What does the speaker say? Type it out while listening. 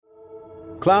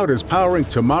Cloud is powering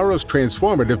tomorrow's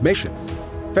transformative missions.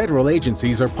 Federal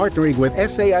agencies are partnering with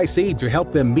SAIC to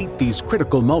help them meet these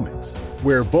critical moments,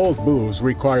 where bold moves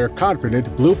require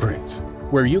confident blueprints,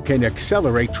 where you can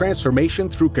accelerate transformation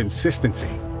through consistency,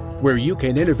 where you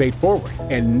can innovate forward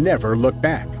and never look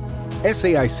back.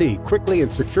 SAIC quickly and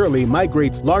securely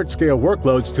migrates large-scale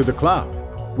workloads to the cloud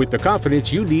with the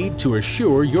confidence you need to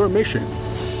assure your mission.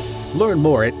 Learn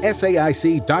more at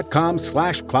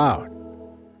SAIC.com/cloud.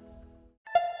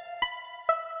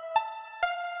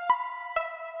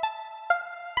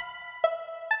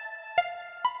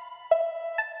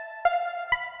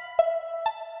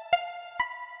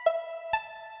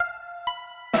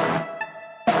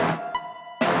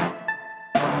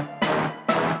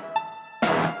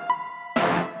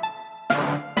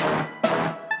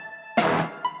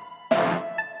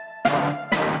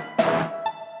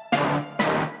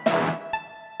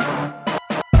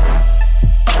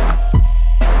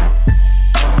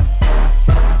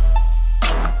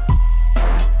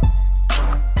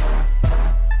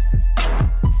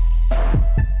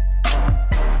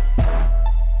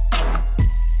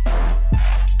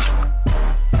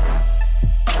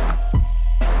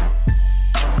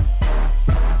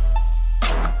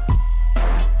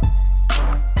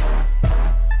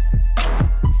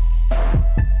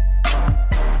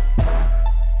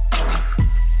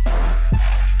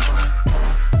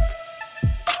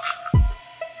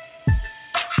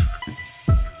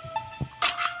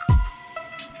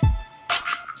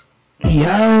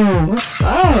 Yo, what's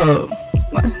up?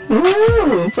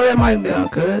 Ooh, put that mic down,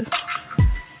 cuz.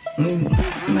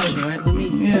 Let me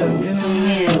get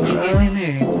in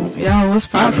there. Yo, what's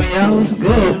poppin', yo? What's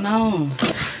good? No.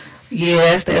 Yeah,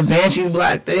 that's that Banshees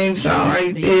Block theme song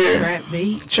right there. Trap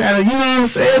beat. Try to, you know what I'm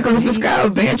saying? Because if it's got a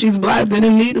Banshees Block, then it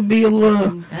need to be a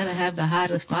little. That'll have the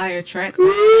hottest fire track.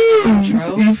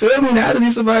 Intro. You feel me? Now that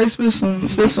need somebody spit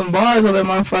some bars on that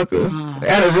motherfucker.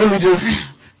 That'll really just.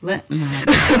 I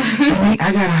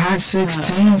got a hot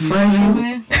 16 for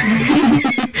you. I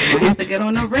have to get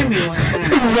on the Remy one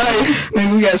time. Right.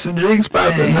 Man, we got some drinks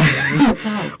popping.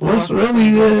 What's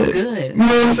really good? What's good? You know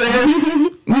what I'm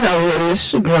saying? You know,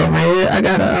 it's your girl, man. I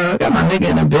got my nigga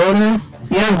in the building.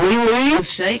 Yeah, we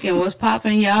shaking. What's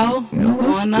popping, y'all? What's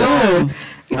going on?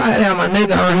 You know, I had my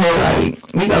nigga on here, like,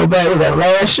 we go back, was that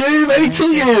last year? Maybe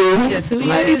 2 years. Yeah, 2 years.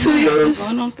 Maybe 2 years. We're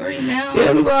going on 3 now.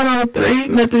 Yeah, we're going on 3.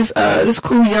 Met this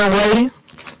cool young lady.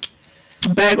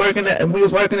 Back we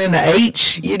was working in the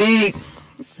H, you dig?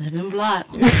 7 block.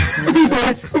 we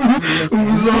was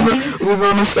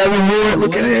on the 7 ward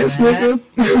looking ass nigga.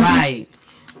 Right.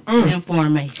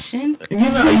 Information. You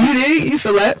know, you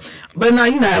feel that. But no,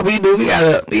 you know how we do. We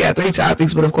got 3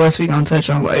 topics, but of course we gonna touch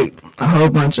on like a whole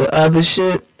bunch of other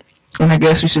shit. And I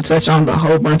guess we should touch on the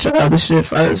whole bunch of other shit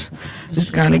first. Just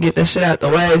to kind of get that shit out the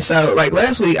way. So like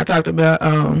last week I talked about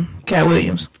Cat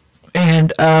Williams.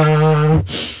 And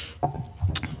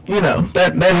you know,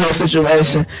 that whole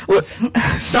situation. Well,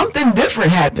 something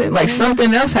different happened. Like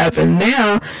something else happened.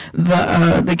 Now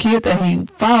the kid that he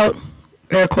fought,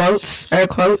 air quotes, that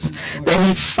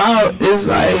he fought is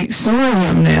like suing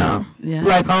him now. Yeah.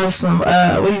 Like on some,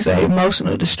 what do you say,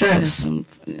 emotional distress. Some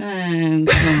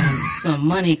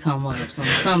money come up,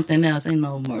 something else. Ain't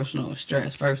no emotional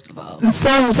stress, first of all.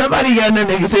 Somebody got in that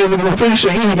nigga's head, but I'm pretty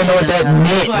sure he didn't even know what that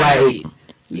meant. Right. Like,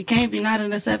 you can't be not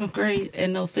in the 7th grade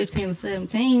and no 15 or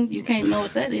 17. You can't know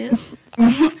what that is.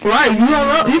 Right. You don't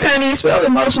know. You can't even spell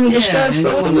emotional distress. And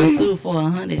so you want to sue for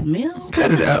 $100 million?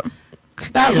 Cut it out.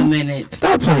 Stop. Wait a minute.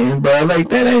 Stop playing, bro. Like,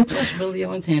 that ain't... What's really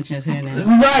your intentions here now?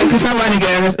 Right, because somebody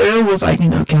gave us... It was like, you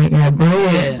know, can I get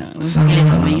bread? Yeah. So,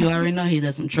 I mean, you already know he's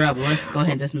in some trouble. Let's go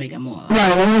ahead and just make it more.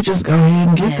 Right, let me just go ahead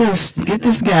and get this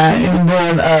guy, and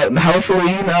then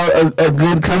hopefully, you know, a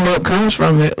good come-up comes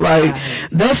from it. Like,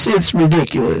 that shit's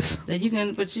ridiculous. But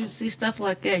you see stuff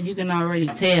like that, you can already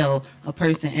tell a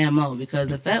person MO, because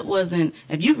if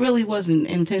you really wasn't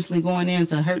intentionally going in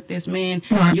to hurt this man,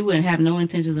 right, you wouldn't have no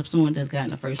intentions of suing this guy in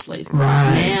the first place.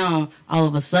 Right. Now, all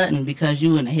of a sudden, because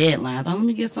you in the headlines, let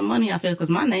me get some money off it because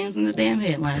my name's in the damn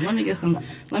headlines. Let me get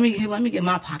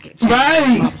my pocket checked.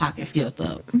 Right. My pocket filled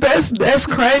up. That's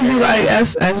crazy. Like,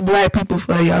 that's black people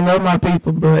for you. I love my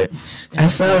people, but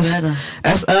that's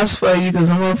us for you, because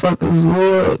some motherfuckers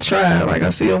will try. Like, I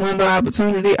see a window of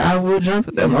opportunity, I will jump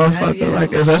at that motherfucker. Yeah.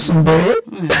 Like, is that some bread?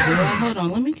 Girl, hold on.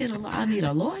 Let me I need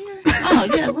a lawyer. Oh,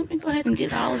 yeah, let me go ahead and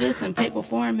get all of this in paper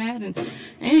format, and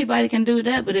anybody can do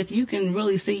that, but if you can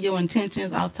really see your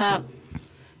intentions off top,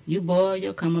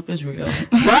 your come up is real.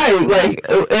 Right, like,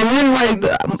 and then, like,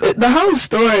 the whole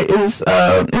story is,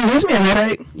 it gives me a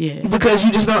headache. Yeah. Because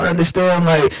you just don't understand,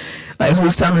 like, like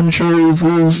who's telling the truth,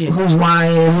 who's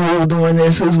lying, who's doing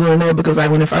this, who's doing that. Because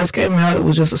like when it first came out, it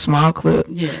was just a small clip.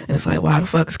 Yeah. And it's like, why the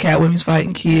fuck is Catwoman's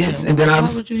fighting kids? And then why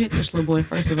would you hit this little boy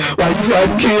first of all? Why you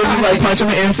fighting kids? It's like punching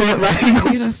an infant. Like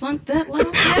you done sunk that low.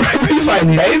 You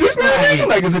fighting babies now?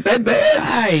 Like is it that bad?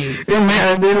 Right.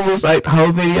 And then it was like the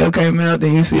whole video came out.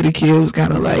 Then you see the kid was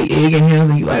kind of like egging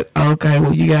him. And you like, okay,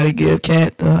 well you got to give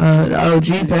Cat the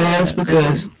OG pass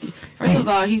because. First of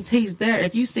all, he's there.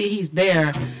 If you see he's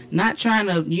there, not trying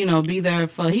to, be there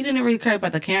for. He didn't really care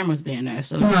about the cameras being there,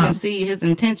 so you can see his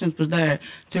intentions was there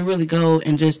to really go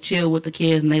and just chill with the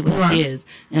kids, neighborhood kids.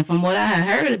 And from what I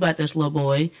had heard about this little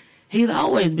boy, he's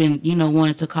always been,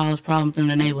 wanting to cause problems in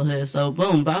the neighborhood. So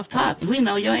boom, off top, we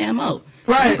know your MO.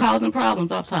 Right, you're causing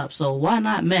problems off top. So why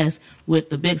not mess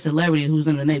with the big celebrity who's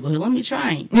in the neighborhood? Let me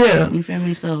try him. Yeah, you feel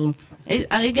me? So.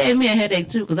 It gave me a headache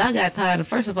too because I got tired of.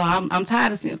 First of all, I'm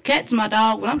tired of seeing Cat's my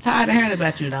dog, but I'm tired of hearing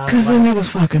about you, dog. Because the niggas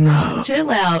fucking know. Chill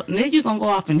out, and then you gonna go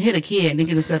off and hit a kid and then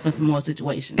get yourself in some more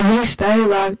situations. And he stay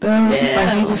locked up. Yeah.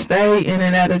 Like he just stay in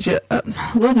and out of jail.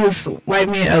 We'll just, like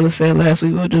me and Ella said last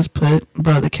week, we'll just put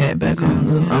Brother Cat back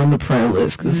on the prayer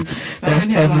list because that's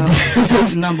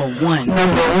evidence. Number one.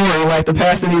 Like the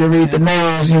pastor need to read the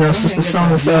names, Sister so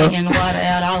and so. And water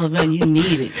out, all of it. You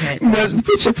need it, Cat.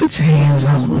 Put your hands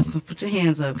on. Put your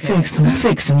hands up, Cat.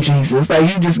 Fix him, Jesus.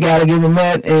 Like you just gotta give him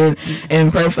that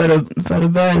and pray for the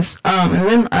best. And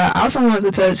then I also wanted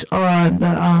to touch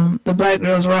on the Black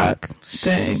Girls Rock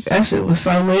thing. That shit was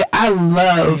so lit. I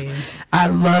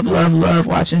love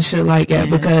watching shit like that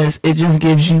because it just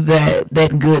gives you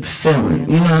that good feeling.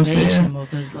 You know what I'm saying?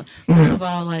 Because, first of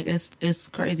all, like it's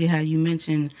crazy how you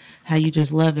mentioned how you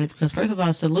just love it. Because first of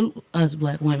all, salute us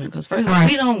Black women. Because first of all,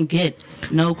 we don't get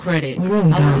no credit. I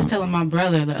was just telling my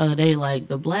brother the other day, like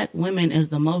the Black women is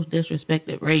the most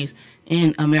disrespected race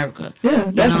in America. Yeah,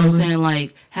 you know what I'm saying?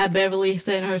 Like how Beverly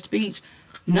said in her speech.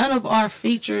 None of our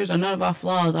features or none of our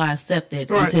flaws are accepted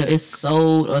until it's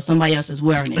sold or somebody else is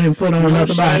wearing it. And put on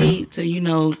another body to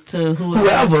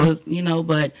whoever.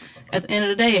 But at the end of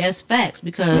the day, it's facts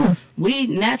because we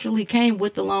naturally came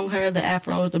with the long hair, the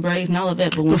afros, the braids, and all of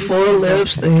that. But when the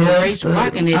forelips, the hips,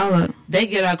 rocking it, they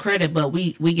get our credit, but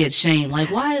we get shamed.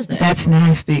 Like, why is that? That's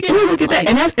nasty. Look at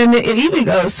that, and it even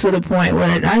goes to the point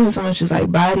where it not even so much as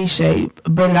like body shape,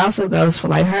 but it also goes for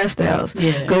like hairstyles.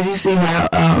 Yeah, because you see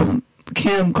how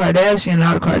Kim Kardashian and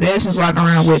all the Kardashians walking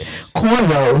around with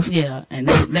cornrows. Yeah, and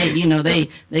they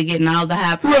getting all the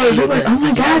high praise. Well, they're like, oh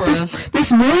my God, this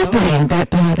new thing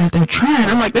that they're trying.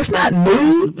 I'm like, that's not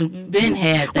new. We've been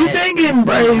had that. We've been getting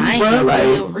braids, bro.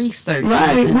 Like research.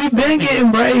 Right, we've been getting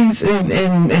braids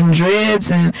and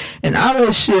dreads and all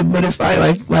that shit. But it's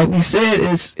like we said,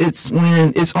 it's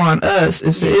when it's on us.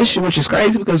 It's the issue, which is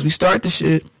crazy because we start the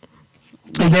shit.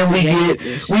 And then we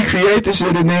create the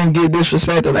shit and then get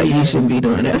disrespected like you shouldn't be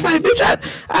doing that. It's like, bitch,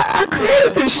 I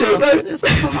created this shit. Like,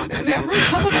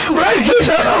 right, bitch,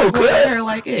 I know,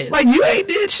 like you ain't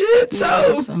did shit.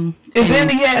 So, and then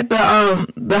he had the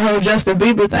whole Justin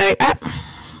Bieber thing.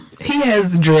 He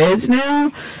has dreads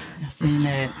now. I seen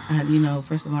that.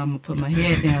 First of all, I'm gonna put my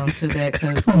head down to that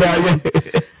because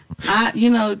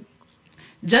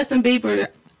Justin Bieber.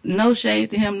 No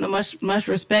shade to him, no much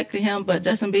respect to him, but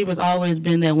Justin Bieber's always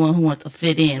been that one who wants to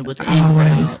fit in with the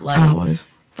crowd. Like,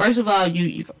 first of all,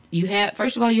 you had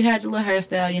your little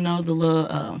hairstyle, the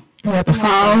little you had the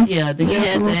fall. Yeah, then you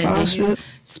had that, then you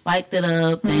spiked it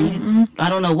up, and I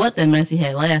don't know what that mess he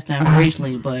had last time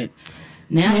recently, but.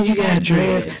 Now you got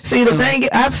dreads. See, the thing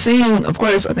I've seen, of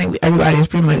course, I think everybody has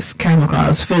pretty much came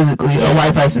across physically a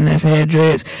white person that's had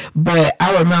dreads. But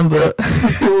I remember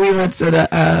we went to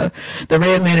the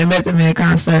Redman and Method Man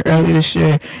concert earlier this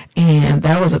year, and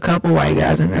there was a couple white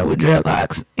guys in there with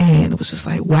dreadlocks, and it was just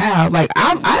like, wow. Like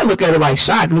I look at it like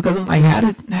shocked because I'm like,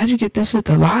 how'd you get this shit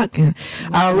to lock and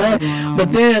all that? Wow.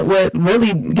 But then what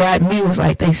really got me was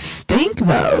like, they stink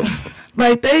though.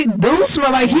 Like they do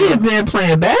smell like he had been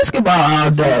playing basketball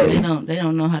all day. They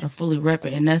don't know how to fully rep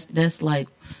it, and that's like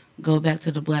go back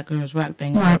to the Black Girls Rock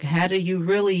thing. Right. Like, how do you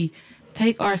really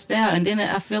take our style? And then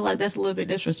I feel like that's a little bit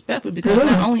disrespectful because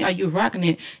not only are you rocking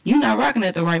it, you're not rocking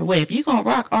it the right way. If you're gonna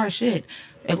rock our shit,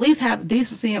 at least have the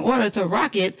decency in order to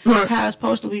rock it how it's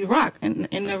supposed to be rocked in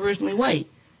the original way.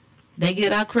 They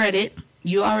get our credit.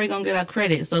 You already gonna get our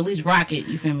credit, so at least rock it.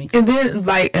 You feel me? And then,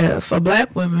 like for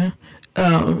Black women.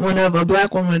 whenever a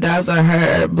black woman dyes her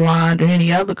hair blonde or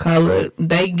any other color,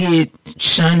 they get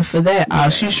shunned for that. Oh,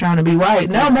 she's trying to be white.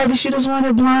 No, maybe she just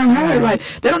wanted blonde hair. Like,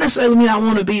 they don't necessarily mean I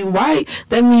want to be white.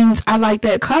 That means I like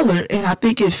that color, and I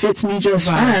think it fits me just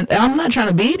fine. And I'm not trying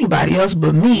to be anybody else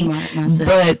but me,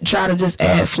 but try to just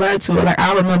add flair to it. Like,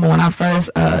 I remember when I first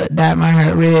dyed my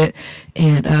hair red,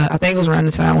 and I think it was around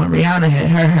the time when Rihanna had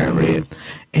her hair red.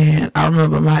 And I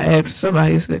remember my ex,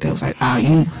 somebody said, they was like, oh,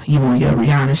 you want your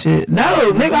Rihanna shit?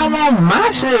 No, nigga, I'm on my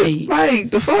shit.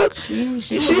 Like, the fuck? She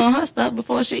was on her stuff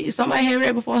before somebody had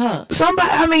red before her.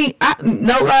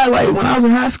 No lie, like, when I was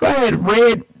in high school, I had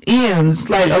red ends,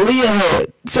 like Aaliyah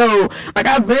had. So, like,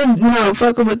 I've been,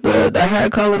 fucking with the hair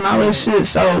color and all that shit.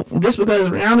 So, just because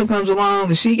Rihanna comes along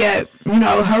and she got,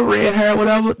 her red hair or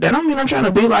whatever, that don't mean I'm trying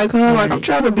to be like her. Like, I'm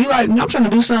trying to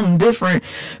do something different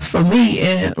for me.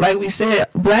 And, like we said,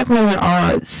 black women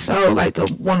are so, like,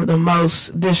 one of the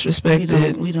most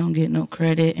disrespected. We don't get no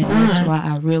credit, and that's why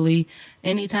I really,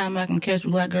 anytime I can catch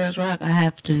Black Girls Rock, I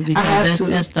have to, because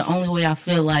that's the only way I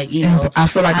feel like, I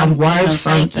feel like I'm worth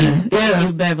something. Thank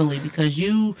you, Beverly, because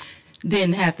you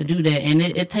didn't have to do that, and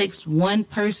it takes one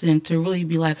person to really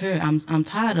be like her. I'm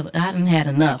tired of it. I done had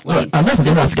enough. Like,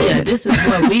 this is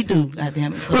what we do.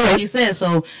 Goddamn it. So like you said,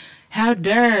 so how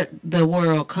dare the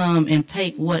world come and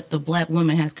take what the black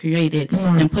woman has created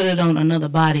and put it on another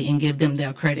body and give them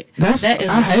their credit? That is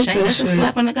a shame. That's a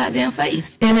slap in the goddamn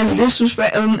face. And it's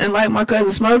disrespect. And like my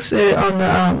cousin Smoke said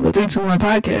on the 321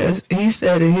 podcast, he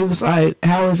said it. He was like,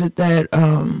 how is it that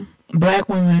black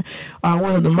women are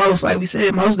one of the most, like we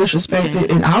said, most disrespected,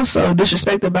 and also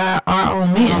disrespected by our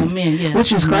own men,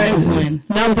 which is crazy.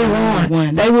 Number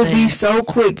one. They would be so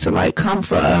quick to, like, come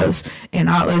for us and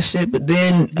all that shit, but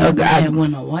then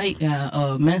when a white guy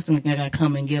or a Mexican guy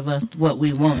come and give us what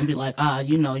we want and be like,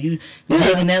 you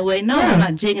jigging that way. No, I'm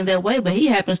not jigging that way, but he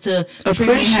happens to treat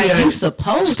me how you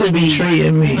supposed to be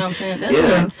treating me. You know what I'm saying?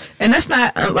 That's and that's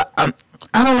not.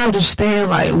 I don't understand,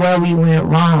 like, where we went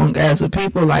wrong as a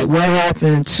people. Like, what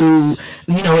happened to,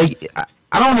 I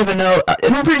don't even know.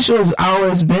 And I'm pretty sure it's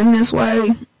always been this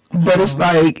way. But it's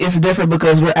like, it's different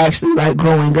because we're actually, like,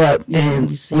 growing up and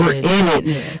we're in it.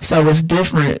 Yeah. So it's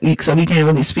different. So we can't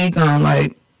really speak on,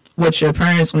 like, what your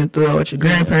parents went through or what your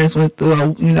grandparents went through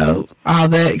or, all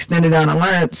that extended down the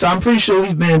line. So I'm pretty sure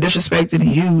we've been disrespected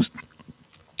and used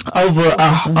over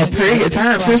a period of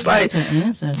time since like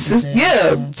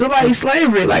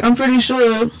slavery. Like, I'm pretty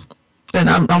sure, and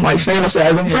I'm like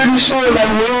fantasizing, I'm pretty sure like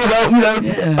we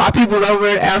was our people was over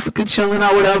in Africa chilling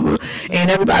or whatever,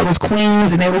 and everybody was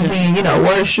queens and they was being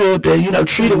worshipped and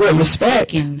treated with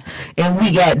respect, and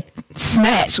we got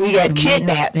snatched, we got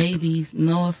kidnapped. Babies,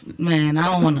 man, I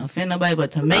don't want to offend nobody,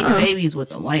 but to make babies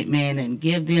with a white man and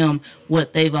give them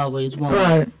what they've always wanted.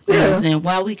 Right. You know what I'm saying?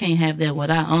 Why we can't have that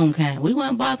with our own kind? We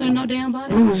wasn't bothering no damn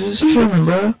body. We was just chilling,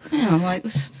 bro. Yeah, I'm like,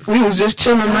 we was just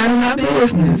chilling, minding our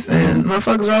business, and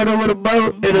motherfuckers rode over the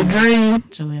boat in a dream.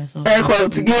 Air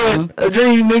quotes again, a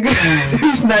dream, nigga.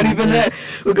 It's not even that,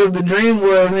 because the dream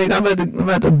was, nigga, I'm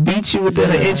about to beat you within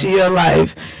an inch of your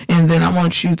life, and then I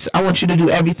want you to do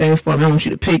everything for me. I want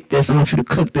you to pick this. I want you to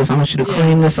cook this. I want you to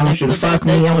clean this. I want you to fuck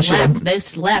me. They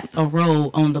slapped a role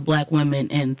on the black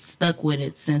women and stuck with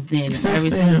it since then. Since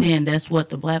then, that's what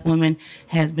the black woman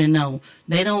has been known.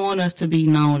 They don't want us to be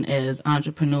known as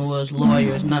entrepreneurs,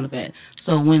 lawyers, none of that.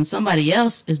 So when somebody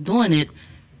else is doing it,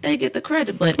 they get the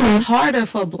credit. But it's harder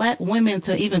for black women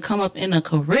to even come up in a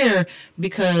career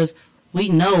because we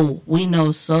know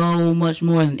so much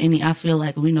more than any. I feel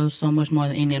like we know so much more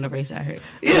than any other race out here.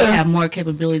 Yeah. We have more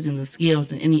capabilities and the skills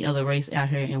than any other race out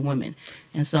here in women.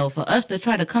 And so for us to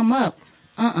try to come up,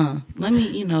 let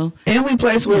me, And we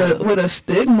place with a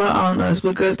stigma on us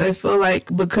because they feel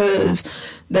like, because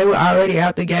they were already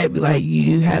out the gate, be like,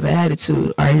 you have an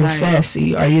attitude, are you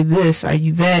sassy, are you this, are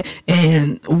you that,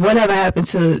 and whatever happened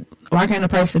to, why can't a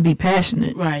person be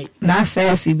passionate? Right. Not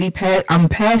sassy, I'm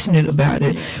passionate about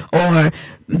it. Or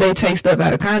they take stuff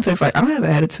out of context, like, I don't have an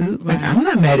attitude. Right. Like, I'm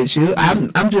not mad at you.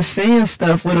 I'm just saying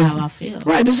stuff with how I feel.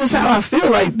 Right, this is how I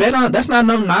feel. Like, that's not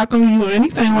no knock on you or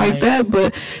anything like that.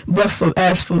 But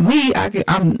as for me,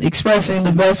 I'm expressing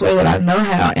the best way that I know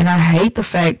how. And I hate the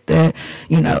fact that,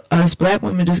 us black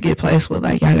women just get placed with,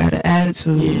 like, y'all got an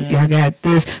attitude, y'all got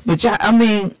this. But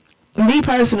me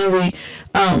personally,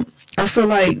 I feel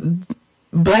like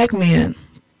black men,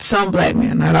 some black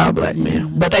men, not all black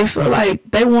men, but they feel like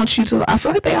they want you to, I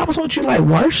feel like they almost want you to, like,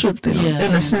 worship them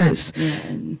in a sense. Yeah.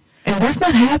 And that's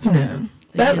not happening.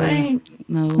 That ain't.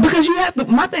 No. Because you have to,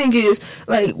 my thing is,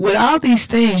 like, with all these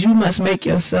things, you must make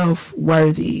yourself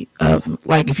worthy of,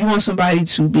 like, if you want somebody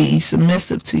to be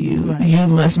submissive to you, Right. you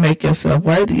must make yourself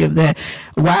worthy of that.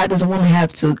 Why does a woman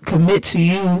have to commit to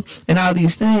you and all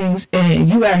these things, and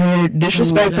you out here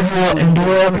disrespecting her and do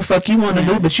whatever the fuck you want to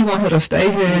do, but you want her to stay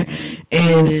here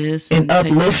and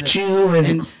uplift you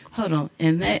and hold on,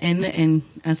 and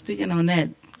speaking on that,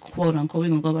 quote unquote, we're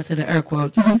gonna go back to the air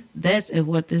quotes. That's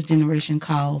what this generation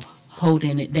call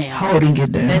holding it down. Holding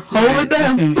it down. That's hold it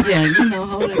down. Yeah,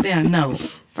 hold it down. No,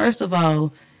 first of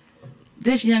all,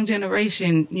 this young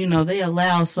generation, they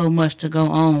allow so much to go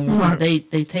on. Right.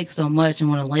 They take so much and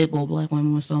want to label black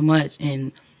women with so much,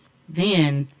 and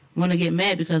then want to get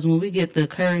mad because when we get the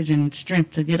courage and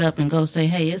strength to get up and go say,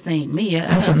 "Hey, this ain't me. I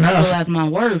That's have to enough. realize my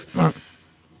worth." Right.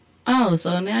 Oh,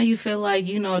 so now you feel like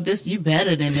this you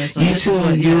better than this. So You this too is what,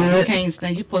 good. you can't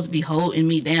stand. You're supposed to be holding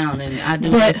me down, and I do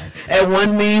But this. at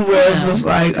one meme where it was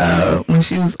like, when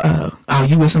she was, oh,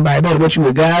 you with somebody better, what you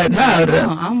with God?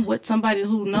 No, I'm with somebody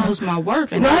who knows my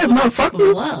worth and Right, knows what motherfucker.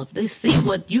 people love. They see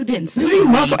what you didn't see. See,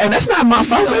 and that's not my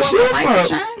fault. That's your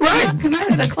fault. Right? Can I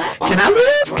get a clap? Can I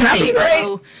live? Can I be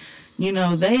great?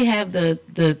 So, they have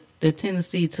the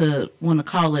tendency to want to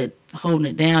call it holding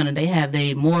it down, and they have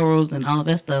their morals and all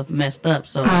that stuff messed up.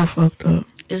 So I fucked up.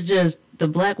 it's just the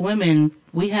black women.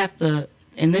 We have to,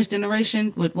 in this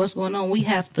generation, with what's going on, we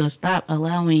have to stop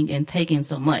allowing and taking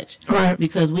so much. Right.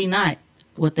 Because we not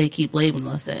what they keep labeling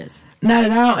us as. Not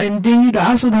at all. And then you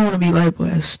also don't want to be labeled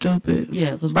as stupid.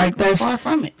 Yeah, because Like, we're that's far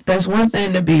from it. That's one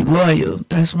thing to be loyal.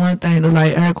 That's one thing to,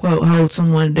 like, air quote, hold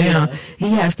someone down. Yeah. He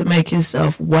has to make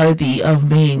himself worthy of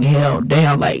being held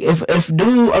down. Like, if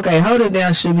dude, okay, hold it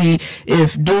down should be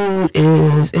if dude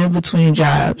is in between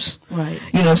jobs. Right.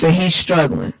 You know what I'm saying? He's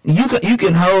struggling. You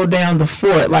can hold down the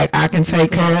fort. Like, I can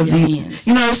take care of your the, ends.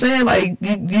 you know what I'm saying? Like,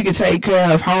 you can take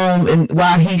care of home, and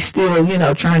while he's still,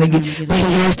 trying to get, but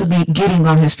he has to be getting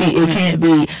on his feet. It can't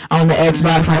be on the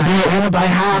Xbox like, yeah, anybody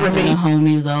hiring The me.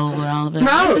 homies over all of it.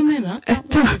 No. Wait a minute. I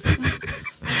thought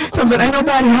So, but ain't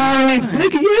nobody hiring.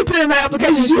 Nigga, you ain't putting in the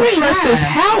applications. You ain't left this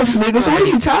house, nigga. So what are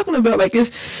you talking about? Like,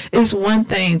 it's one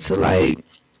thing to, like,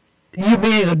 you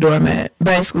being a doormat.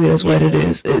 Basically, that's what it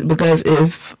is. Because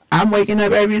if I'm waking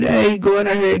up every day, going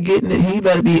out here getting it, he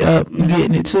better be up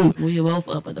getting it too. we both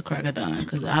up at the crack of dawn,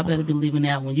 because I better be leaving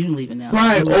out when you leaving out.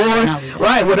 Right,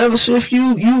 right, whatever shift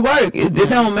you work, it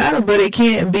don't matter, but it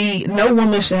can't be, no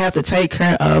woman should have to take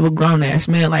care of a grown-ass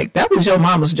man. Like, that was your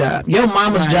mama's job. Your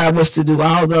mama's job was to do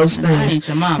all those things. I ain't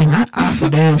your mama. And I for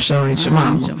damn sure ain't your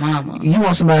mama. Your mama. You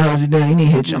want somebody to hold you down, you need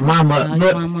to hit your mama up. Call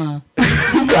But your mama.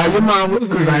 call your mama,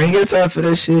 because I ain't got time for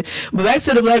that shit. But back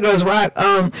to the Black Girls Rock,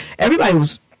 everybody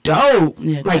was dope.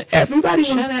 Yeah, like, everybody was...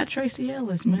 Shout out Tracy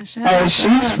Ellis, man. Oh,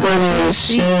 she's funny as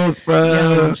shit,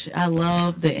 bro. I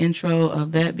love the intro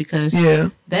of that, because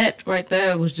that right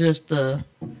there was just the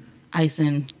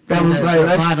icing. That was like, the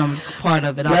bottom part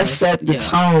of it. Let's set the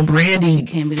tone. Brandy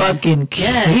fucking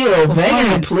killed.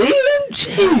 Van Cleveland?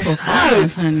 Jesus.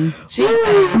 Honey.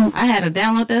 I had to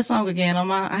download that song again on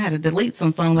I had to delete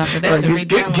some songs after that to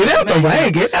get out the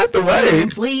way. Get out the way.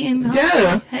 Fleeting.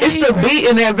 Yeah. It's the beat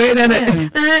in that band.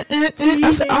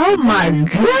 I said, oh my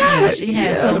God. She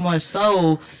had so much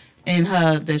soul in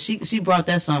her that she brought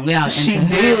that song out. And she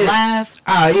did live.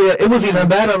 Oh yeah, it was even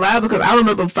better live, because I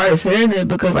remember first hearing it,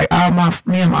 because like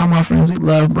me and all my friends, we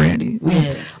love Brandy.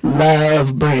 We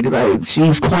love Brandy. Like,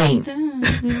 she's queen.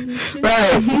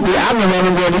 Right. Yeah, I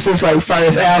remember this is like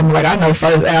first album. Like, I know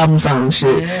first album song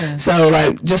shit. Yeah. So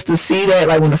like, just to see that,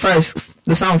 like, when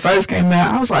the song first came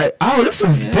out, I was like, oh, this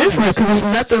is different, because it's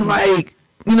nothing like,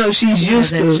 she's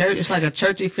used to. It's like a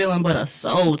churchy feeling, but a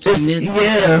soul to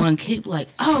it. One keep like,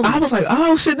 oh. I was like,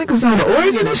 oh shit, niggas on the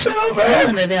organ and shit over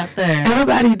there. It out there.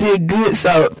 Everybody did good.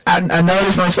 So I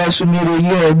noticed on social media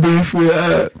you had beef with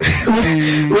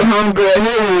homegirl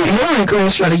Hillary and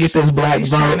Chris trying to get this black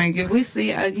vote. We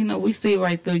see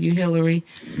right through you, Hillary.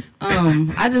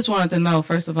 I just wanted to know,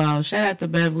 first of all, shout out to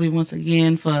Beverly once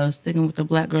again for sticking with the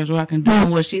Black Girls Rock and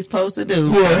doing what she's supposed to do.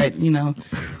 Yeah. But,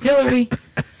 Hillary,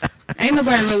 ain't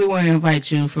nobody really want to invite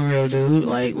you for real, dude.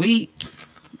 Like,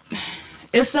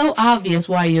 it's so obvious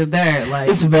why you're there. Like,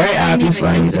 it's very obvious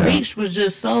why you're there. The speech was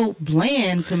just so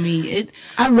bland to me.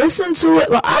 I listened to it.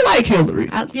 Like, I like Hillary.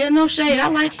 No shade. I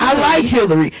like Hillary. I like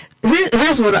Hillary.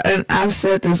 Here's what I've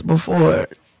said this before.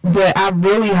 But I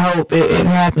really hope it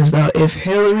happens, though. If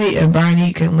Hillary and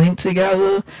Bernie can link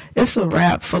together, it's a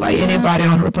wrap for, like, anybody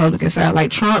on the Republican side. Like,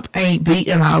 Trump ain't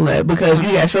beating all that because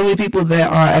you got so many people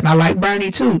that are, and I like Bernie,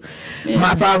 too. Yeah.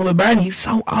 My problem with Bernie, he's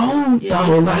so old,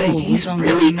 though. Like, he's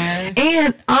really,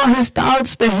 and all his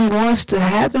thoughts that he wants to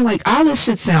happen, like, all this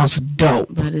shit sounds dope.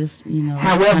 But it's,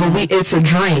 however, it's a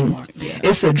dream. Yeah.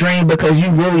 It's a dream because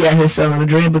you really out here selling a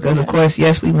dream because, of course,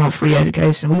 yes, we want free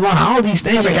education. We want all these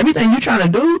things. Like, everything you're trying to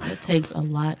do, it takes a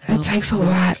lot. It takes a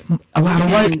lot of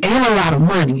work and a lot of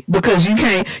money because you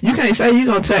can't say you're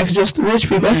gonna tax just the rich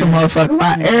people. That's a motherfucking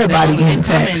lot. Everybody getting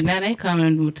taxed. Now they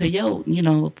coming to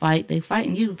your fight. They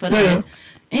fighting you for that.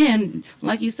 And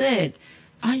like you said,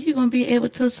 are you gonna be able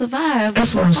to survive?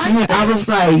 That's what I'm saying. I was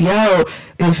like, yo,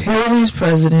 if Hillary's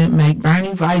president, make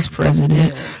Bernie vice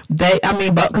president,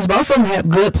 because both of them have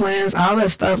good plans, all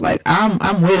that stuff. Like,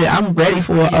 I'm with it. I'm ready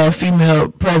for a female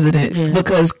president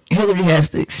because Hillary has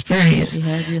the experience.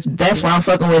 That's why I'm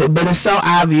fucking with it. But it's so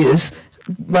obvious.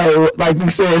 Like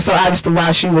we said, it's so obvious to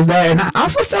why she was there. And I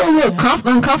also felt a little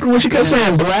uncomfortable when she kept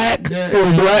saying black. It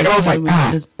was black. I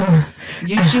was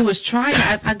like, she was trying,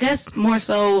 I guess more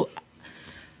so.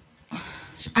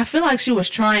 I feel like she was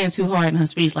trying too hard in her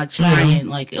speech, like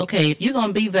okay, if you're going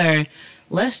to be there,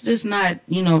 let's just not,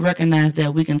 recognize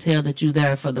that we can tell that you're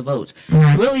there for the votes.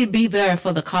 Right. Really be there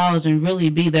for the cause and really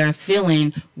be there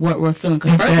feeling what we're feeling.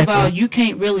 Because first of all, you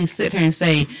can't really sit here and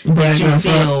say that you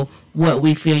feel what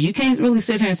we feel. You can't really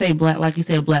sit here and say black, like you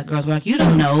said, black girls rock. You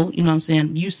don't know, you know what I'm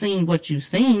saying? You've seen what you've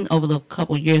seen over the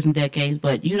couple of years and decades,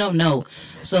 but you don't know.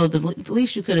 So the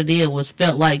least you could have did was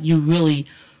felt like you really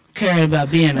caring about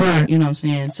being there, right. You know what I'm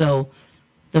saying? So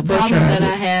the problem that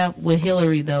I have with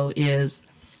Hillary, though, is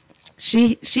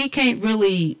she can't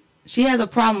really, she has a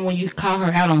problem when you call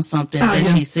her out on something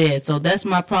that she said. So that's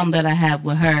my problem that I have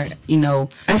with her,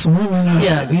 That's women,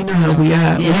 you know how we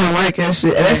are. We don't like that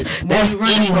shit. That's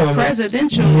anyone. For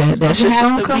presidential, that's you just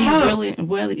have to come be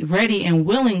really ready and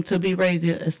willing to be ready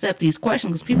to accept these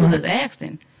questions because people are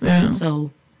asking. Yeah.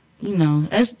 So,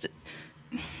 that's...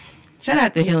 Shout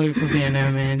out to Hillary for being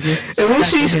there, man. At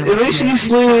least she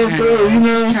slid through, you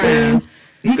know what I'm saying?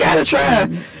 You gotta try.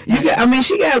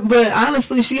 But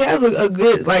honestly, she has a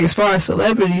good, like, as far as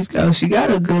celebrities go, she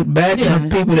got a good backing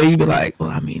of people that you be like,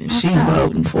 well, if she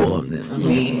voting for them,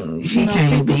 then, she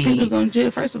can't be. People gonna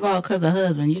jail, first of all, because of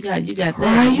husband. You got that.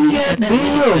 Right, you got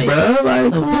Bill, bro.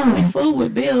 Like, so people be fool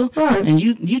with Bill. Right. And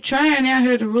you trying out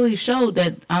here to really show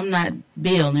that I'm not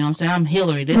Bill, you know what I'm saying? I'm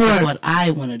Hillary. This is what I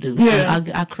want to do. Yeah.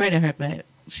 So I credit her for that.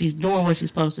 She's doing what she's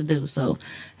supposed to do. So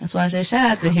that's why I say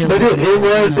shout out to Hillary. But it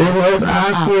was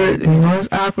awkward. It was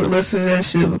awkward listening to that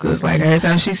shit because, like, every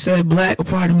time she said black, a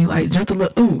part of me, like, jumped a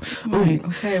little, ooh.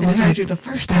 Okay, we heard you the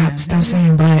first time. Stop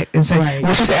saying black. And say,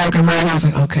 when she said African American, I was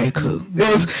like, okay, cool.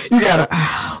 You gotta,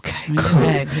 okay,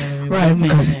 cool. Right,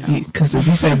 because if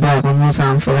you say black one more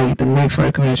time, I feel like the next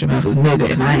word coming out your mouth was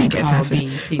nigga, and I ain't got time for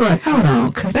it. Right, hold on,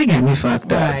 because they got me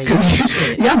fucked up.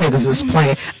 Because y'all niggas is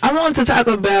playing. I wanted to talk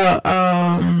about,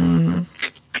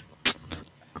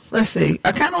 let's see.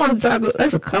 I kind of want to talk about,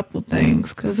 there's a couple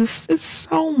things, because it's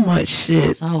so much shit.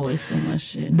 It's always so much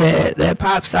shit. That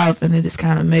pops off, and it just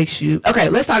kind of makes you, okay,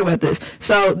 let's talk about this.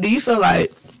 So, do you feel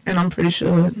like, and I'm pretty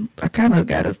sure I kind of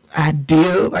got an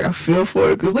idea, like a feel for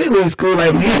it, because lately it's cool,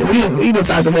 like, we done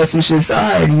talked about some shit, so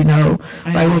I already know,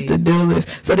 like, what the deal is.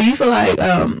 So, do you feel like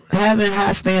having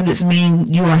high standards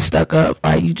mean you are stuck up,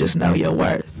 or you just know your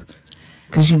worth?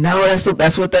 Because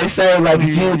that's what they say. Like,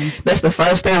 if that's the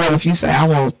first thing. Like, if you say, I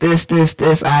want this,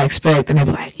 I expect, and they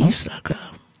be like, you suck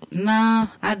up. Nah,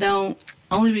 I don't.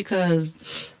 Only because,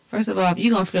 first of all, if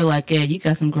you're going to feel like that, you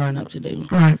got some growing up to do.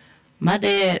 Right. My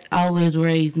dad always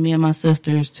raised me and my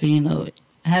sisters to,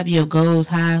 have your goals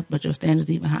high, but your standards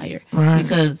even higher. Right.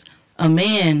 Because a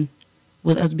man,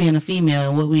 with us being a female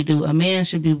and what we do, a man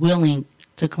should be willing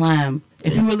to climb.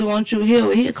 If he really wants you,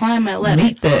 he'll climb that ladder.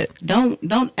 Meet that.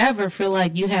 Don't ever feel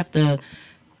like you have to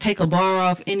take a bar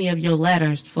off any of your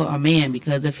ladders for a man,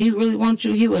 because if he really wants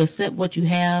you, he will accept what you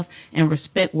have and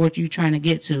respect what you're trying to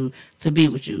get to be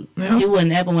with you. Yeah. He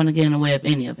wouldn't ever want to get in the way of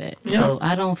any of that. Yeah. So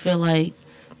I don't feel like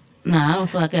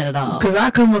that at all. Because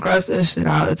I come across that shit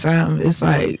all the time. It's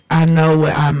like, I know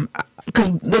what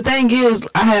because the thing is,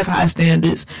 I have high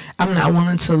standards. I'm not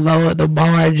willing to lower the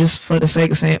bar just for the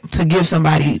sake of saying, to give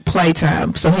somebody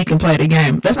playtime so he can play the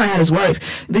game. That's not how this works.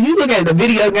 Then you look at the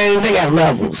video game, they got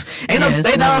levels.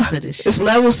 It's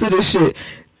levels to this shit.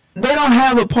 They don't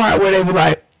have a part where they be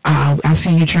like, oh, I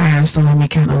see you trying, so let me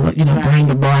kind of, bring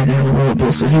the bar down a little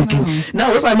bit so you can.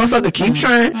 No, it's like, motherfucker, keep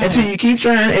trying until you keep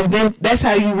trying, and then that's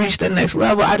how you reach the next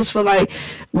level. I just feel like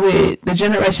with the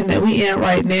generation that we in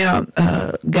right now,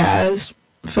 guys,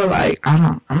 feel like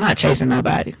I'm not chasing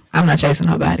nobody. I'm not chasing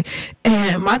nobody.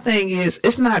 And my thing is,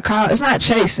 it's not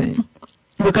chasing.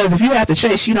 Because if you have to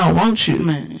chase, she don't want you.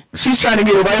 Man. She's trying to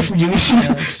get away from you. She's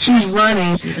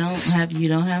running. You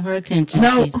don't have her attention.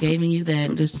 No. She's giving you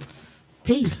that just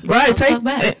peace. Right, take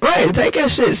that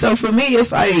shit. So for me,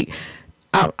 it's like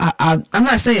I'm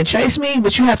not saying chase me,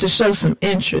 but you have to show some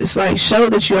interest. Like, show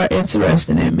that you are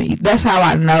interested in me. That's how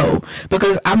I know.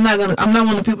 Because I'm not one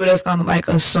of the people that's gonna like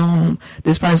assume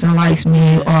this person likes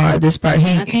me or this person.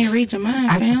 I can't read your mind,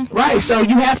 fam. Right. So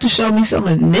you have to show me some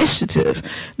initiative.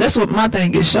 That's what my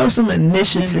thing is. Show some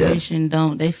initiative. Generation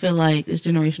don't. They feel like this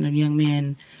generation of young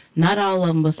men. Not all of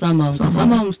them, but some of them.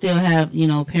 Some of them still have,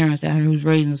 parents out here who's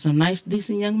raising some nice,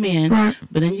 decent young men. Right.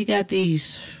 But then you got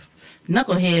these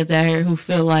knuckleheads out here who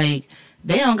feel like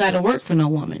they don't got to work for no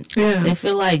woman. Yeah. They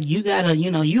feel like you got to,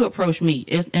 you approach me.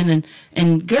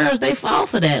 And girls, they fall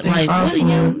for that. Like, what do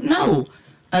you know?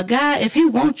 A guy, if he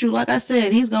wants you, like I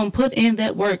said, he's going to put in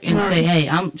that work and say, hey,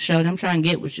 I'm trying to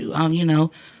get with you.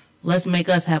 Let's make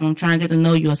us happen. I'm trying to get to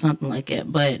know you or something like that.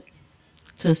 But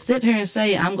to sit here and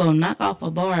say, I'm going to knock off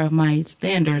a bar of my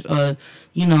standards or,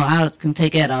 I can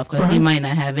take that off because he might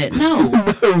not have it. No.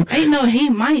 He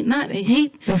might not. You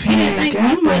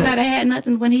might not have had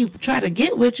nothing when he tried to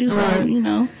get with you.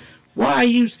 So, why are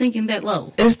you sinking that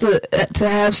low? It's to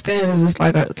have standards is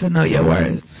like to know your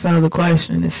worth. So the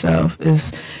question itself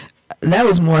is, that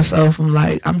was more so from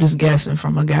like, I'm just guessing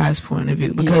from a guy's point of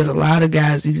view, because a lot of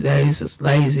guys these days is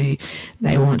lazy.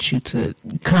 They want you to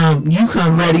come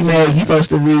ready made. You're supposed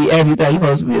to be everything.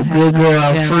 You're supposed to be a good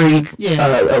girl, freak,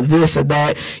 this or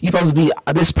that. You're supposed to be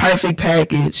this perfect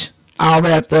package, all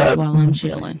wrapped up. While I'm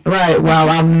chilling. Right, while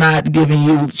I'm not giving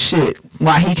you shit.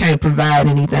 While he can't provide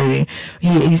anything,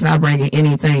 he's not bringing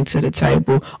anything to the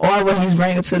table. Or what he's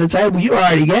bringing to the table, you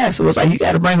already got. So it's like, you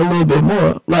got to bring a little bit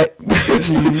more. Like,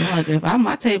 if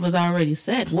my table's already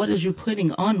set, what is you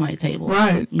putting on my table?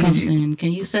 Right. You know what I'm saying?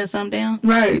 Can you set something down?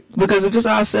 Right. Because if it's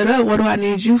all set up, what do I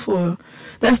need you for?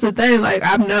 That's the thing. Like,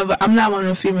 I'm not one of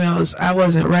the females. I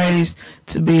wasn't raised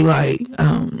to be like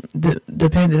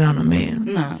dependent on a man.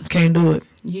 No. Can't do it.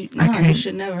 You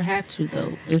should never have to,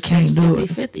 though. It's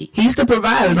 50-50. He's the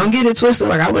provider. Don't get it twisted.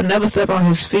 Like, I would never step on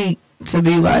his feet to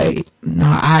be like, no,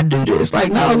 I do this.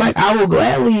 Like, no, like, I will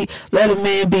gladly let a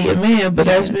man be a man, but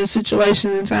there's been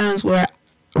situations and times where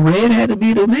Red had to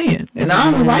be the man. And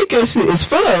I don't like that shit. It's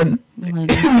fun in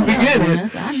the beginning.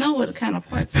 I know what kind of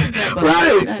parts is that. But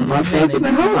right. My fucking,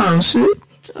 hold on, shit.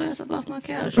 Your ass up off my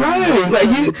couch. Right.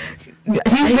 Like,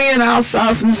 he's being all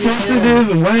soft and sensitive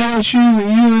and why ain't you and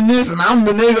you and this, and I'm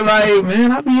the nigga like,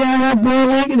 man, I be out here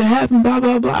bootlegging, it happened, blah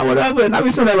blah blah, whatever. And I be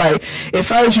sort of like, at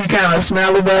first you kind of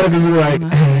smile about it because you're like,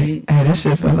 hey, that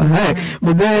shit felt like, hey.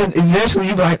 But then eventually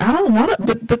you be like, I don't want to.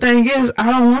 But the thing is,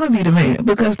 I don't want to be the man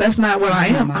because that's not what I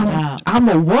am. I'm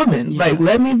a woman. Yeah. Like,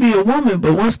 let me be a woman.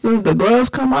 But once the gloves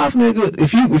come off, nigga,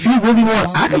 if you really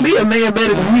want, I can be a man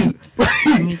better than you.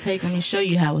 Let me show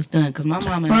you how it's done, because my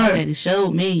mama and my daddy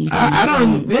showed me. I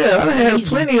had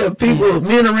plenty of people,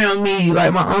 men around me,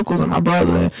 like my uncles and my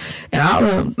brother, and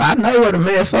I know what a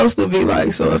man's supposed to be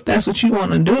like. So if that's what you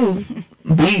want to do,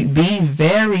 be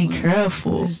very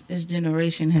careful. This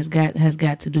generation has got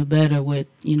to do better with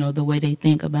the way they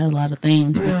think about a lot of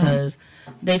things, because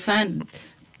they find.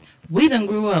 We done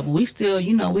grew up. We still,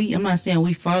 I'm not saying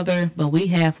we further, but we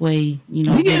halfway,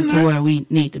 get to where we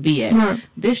need to be at. Right.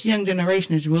 This young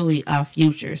generation is really our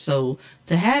future. So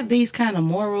to have these kind of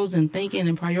morals and thinking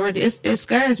and priorities, it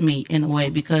scares me in a way,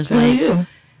 because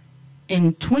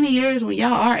in 20 years when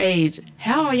y'all our age,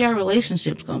 how are y'all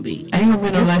relationships going to be? Ain't gonna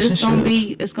be no relationships.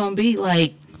 It's going to be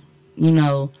like,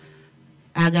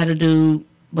 I got to do,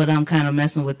 but I'm kind of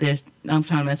messing with this. I'm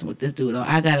trying to mess with this dude. Or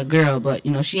I got a girl, but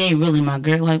she ain't really my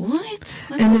girl. Like, what?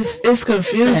 Like, and it's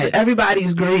confusing.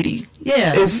 Everybody's greedy.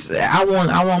 Yeah. I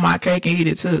want my cake and eat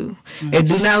it too. Mm-hmm. And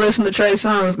do not listen to Trey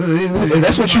Songz, because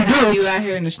that's what you do. You out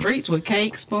here in the streets with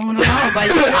cake, spoon, and all.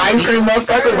 Ice cream,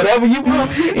 motherfucker, whatever you want.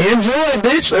 Enjoy,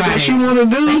 bitch. That's what you want to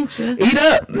do. Eat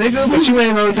up, nigga. But you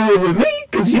ain't gonna do it with me,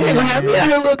 because you ain't gonna have me out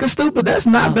here looking stupid. That's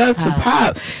not about to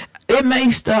pop. It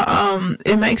makes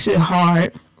it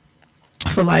hard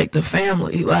for like the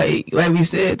family, like we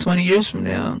said, 20 years from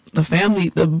now,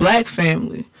 the black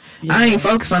family. Yeah. I ain't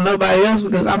focused on nobody else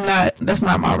because that's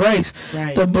not my race.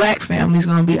 Right. The black family's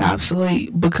gonna be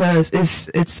obsolete because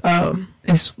it's my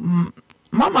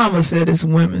mama said it's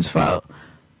women's fault,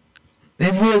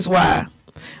 and here's why.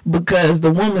 Because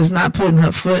the woman's not putting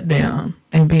her foot down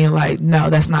and being like, no,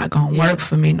 that's not going to work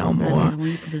for me no more. When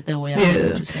you put it that way,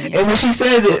 and when she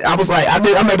said it, I was like, I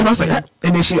made myself like,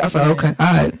 and then I said, okay,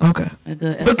 all right, okay.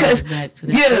 Because back to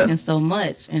that so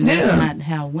much, and that's not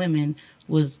how women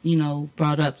was,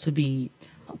 brought up to be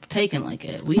taken like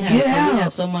that. We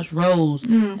have so much roles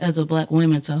as a black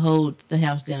women to hold the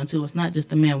house down too. It's not just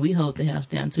the men. We hold the house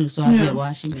down too. So I get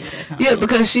why she made that comment. Yeah,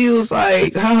 because she was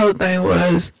like, her whole thing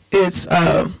was, it's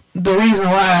the reason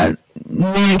why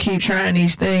men keep trying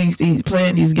these things,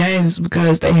 playing these games, is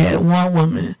because they had one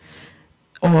woman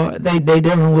or they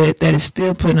dealing with that is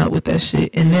still putting up with that shit,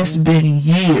 and it's been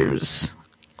years.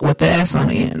 With the ass on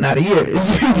the end, not a year. It's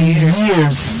been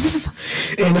years.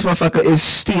 And this motherfucker is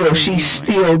she's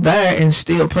still there and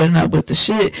still putting up with the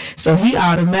shit. So he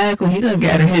done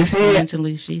got in his head.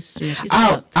 Mentally, she's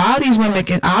all these women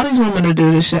to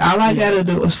do this shit. All I gotta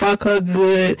do is fuck her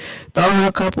good, throw her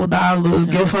a couple dollars,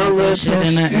 give her a little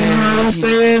attention. You know what I'm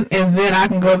saying? And then I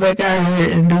can go back out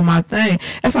here and do my thing.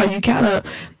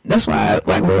 That's why,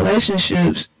 like, with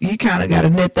relationships, you kind of got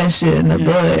to nip that shit in the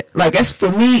bud. Like, that's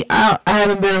for me, I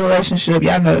haven't been in a relationship.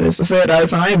 Y'all know this. I said all the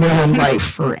time, I ain't been in like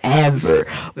forever.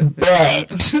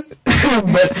 But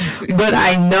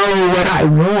I know what I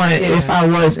want if I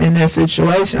was in that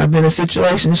situation. I've been in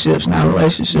situationships, not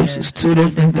relationships. It's two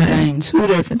different things. Two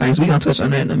different things. We're going to touch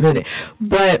on that in a minute.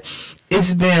 But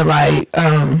it's been like,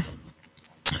 I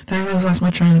lost my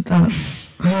train of thought.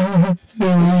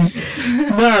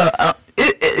 No,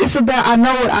 it's about I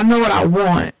know what I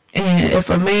want, and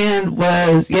if a man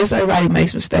yes, everybody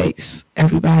makes mistakes.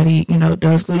 Everybody,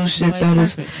 does little shit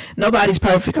nobody's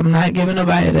perfect. I'm not giving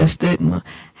nobody that stigma.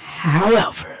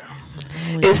 However,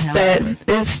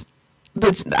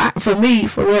 for me,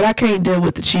 for real, I can't deal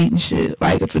with the cheating shit.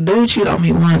 Like, if a dude cheat on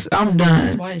me once, I'm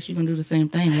done. Twice, you gonna do the same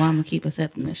thing. Why I'm gonna keep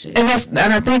accepting that shit? And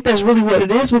I think that's really what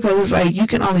it is, because it's like you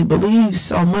can only believe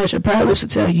so much. A paralist will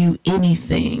tell you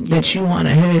anything that you want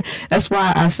to hear. That's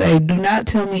why I say, do not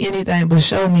tell me anything, but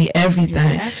show me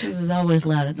everything. Your actions is always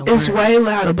louder than words. It's way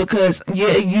louder, because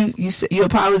you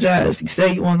apologize. You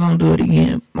say you weren't gonna do it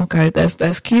again. Okay,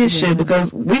 that's kid shit,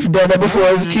 because we've done that before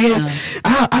as kids.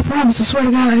 I promise. I swear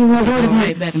to God, I ain't gonna do it.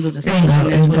 Right back and do the same thing.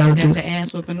 That's what you got your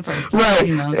ass whipping the first time. Right.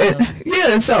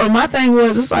 Yeah, and so my thing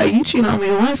was, it's like, you cheat on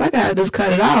me once, I gotta just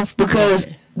cut it off, because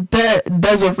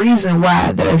there's a reason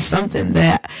why there's something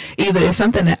that either it's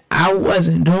something that I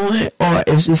wasn't doing, or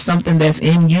it's just something that's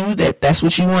in you that's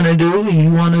what you want to do,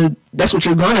 and that's what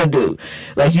you're gonna do.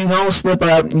 Like, you're gonna slip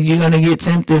up, you're gonna get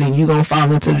tempted, and you're gonna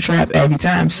fall into the trap every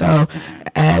time. So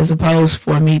as opposed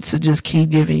for me to just keep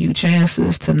giving you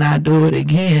chances to not do it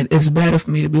again, it's better for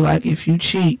me to be like, if you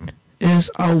cheat, it's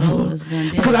over,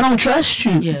 because I don't trust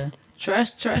you. Yeah,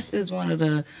 trust is one of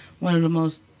the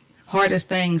most hardest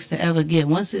things to ever get.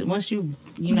 Once you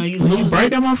lose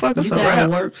break that motherfucker, you gotta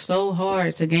work so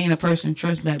hard to gain a person's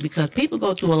trust back, because people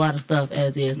go through a lot of stuff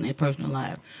as is in their personal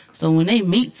life. So when they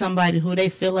meet somebody who they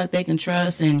feel like they can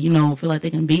trust and feel like they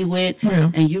can be with,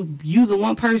 and you the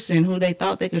one person who they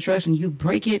thought they could trust, and you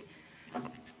break it,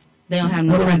 they don't have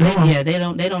no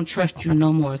they don't trust you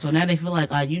no more. So now they feel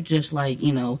like, you just like,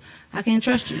 I can't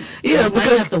trust you. Yeah,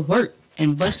 because you have to work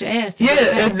and bust your ass.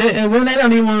 And then they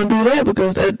don't even want to do that,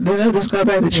 because they'll just go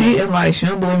back to cheating. Like, she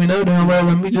don't believe me no damn well,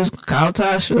 let me just call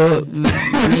Tasha up.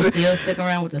 They still stick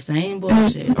around with the same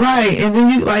bullshit. Right, and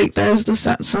then you, like, there's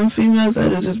some females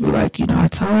that'll just be like, I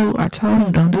told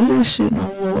them don't do this shit no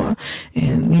more.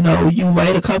 And, you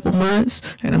wait a couple months,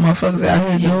 and the motherfuckers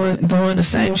out here doing the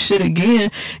same shit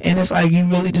again, and it's like, you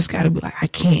really just gotta be like, I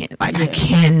can't. Like, I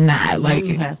cannot. Like,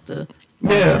 you have to. You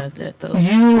have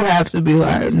to be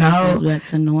like, no. Goes back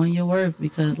to knowing your worth,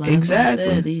 because like exactly.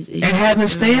 I said, and having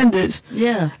standards.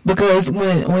 Yeah. Because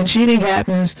when cheating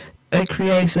happens, it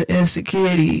creates an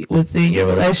insecurity within your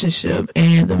relationship,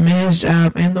 and the man's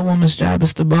job and the woman's job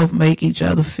is to both make each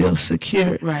other feel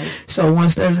secure. Right. So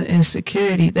once there's an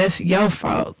insecurity, that's your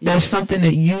fault. Yeah. There's something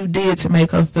that you did to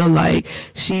make her feel like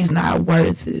she's not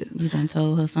worth it. You done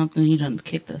told her something, you done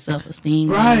kicked her self-esteem.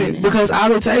 Right, because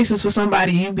all it takes is for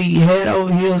somebody you be head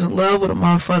over heels in love with a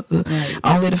motherfucker,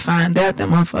 only to find out that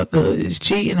motherfucker is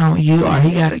cheating on you, or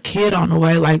he got a kid on the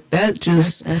way. Like, that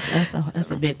just...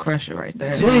 That's a big crusher right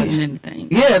there. Anything.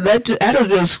 Yeah, that'll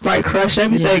just like crush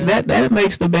everything. Yeah. That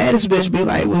makes the baddest bitch be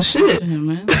like, well, shit. Yeah,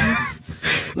 man.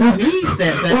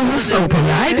 Was it something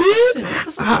I did?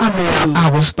 I mean, I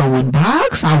was throwing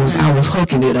box. I was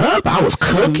hooking it up. I was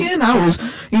cooking. I was,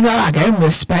 I gave him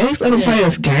his space. Let him play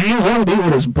his game. Let him be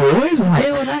with his boys. And like,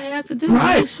 what I had to do.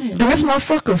 Right. And this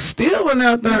motherfucker still went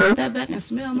out there. Step back and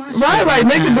smell my shit. Right, like,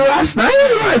 nigga, do I stink?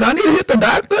 Right, I need to hit the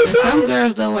doctor or something. Some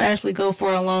girls, though, will actually go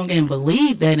for along and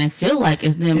believe that and feel like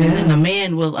it's them, and then the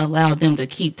man will allow them to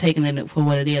keep taking it for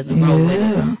what it is and roll with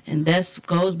it. And that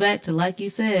goes back to, like you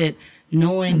said,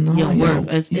 knowing your worth.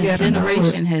 This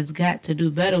generation has got to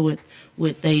do better with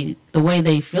the way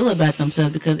they feel about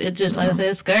themselves, because it just, like I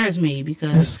said, it scares me,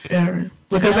 because it's scary.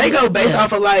 Because they go based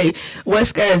off of, like, what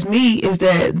scares me is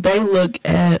that they look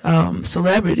at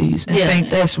celebrities and think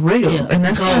that's real. And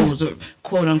that's goals, or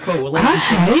quote unquote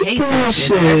relationships. I hate that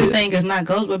shit. Everything is not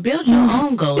goals, but build your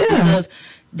own goals. Because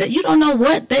that you don't know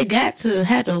what they got to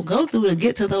have to go through to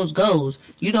get to those goals.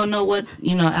 You don't know what,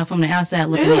 from the outside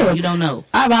looking in. You don't know.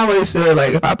 I've always said,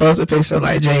 like, if I post a picture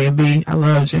like J&B, I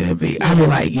love J&B, I'd be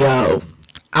like, yo,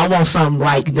 I want something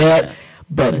like that,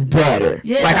 but better.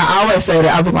 Yeah. Like, I always say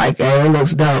that. I was like, hey, it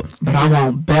looks dope, but I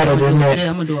want better than that.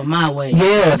 I'm going to do it my way.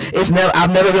 Yeah.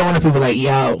 I've never been one of the people like,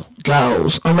 yo,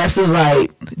 goals. Unless it's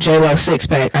like J-Lo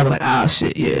six-pack, I'd be like, oh,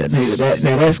 shit, yeah, nigga,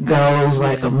 that's goals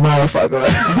like a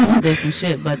motherfucker. Different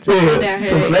shit, but to sit down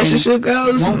here relationship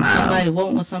goals?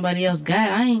 Want what somebody else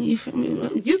got, you feel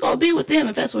me? You go be with them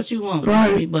if that's what you want.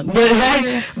 Right. But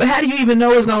how do you even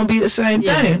know it's going to be the same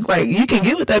thing? Like, you can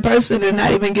get with that person and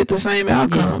not even get the same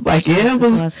outcome. Like,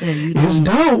 it's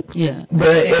dope. Yeah.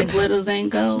 But glitters ain't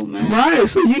gold, man. Right,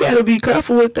 so you got to be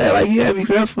careful with that. Like, you got to be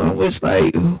careful on which,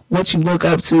 like, what you look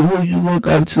up to, who you look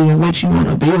up to, and what you want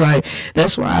to be like.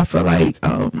 That's why I feel like,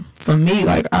 for me,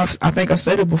 like, I think I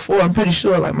said it before, I'm pretty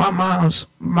sure, like, my mom's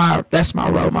that's my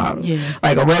role model. Yeah.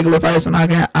 Like, a regular person, I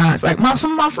got aunts. Like,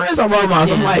 some of my friends are role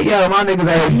models. I'm like, yo, my niggas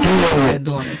ain't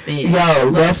doing it.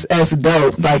 Yo, that's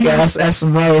dope. Like, that's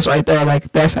some roles right there.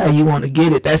 Like, that's how you want to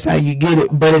get it. That's how you get it.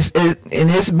 But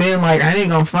it's been, like, I ain't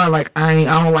gonna front, like, I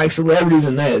don't like celebrities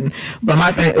and nothing. But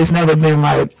my thing, it's never been,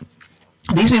 like,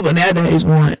 these people nowadays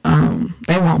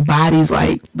they want bodies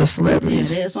like the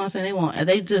celebrities. Yeah, that's what I'm saying.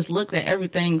 They just looked at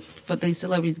everything for these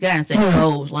celebrities got and said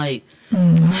goals like.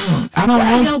 I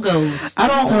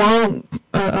don't want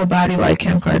a body like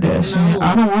Kim Kardashian. No.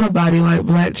 I don't want a body like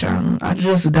Blac Chyna. I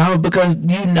just don't, because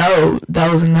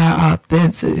those are not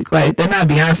authentic. Like, they're not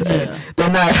Beyonce. Yeah. They're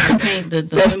not.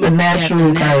 That's the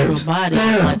natural body,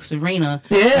 like Serena.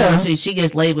 Yeah, she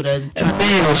gets labeled as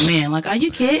a man. Like, are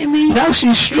you kidding me? No,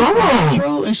 she's strong,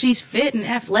 natural, and she's fit and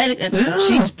athletic, and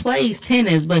she plays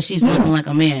tennis, but she's looking like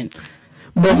a man.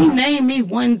 But you name me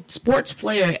one sports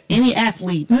player, any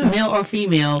athlete, male or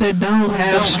female, that don't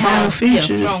have strong features.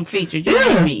 Yeah, strong features. You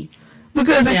name me.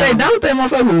 Because if they don't, that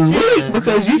motherfucker is weak.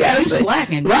 Because you gotta stay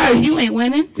slacking. Right, you ain't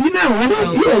winning. You're not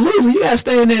winning. You're a loser. You gotta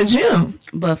stay in that gym.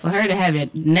 But for her to have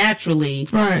it naturally,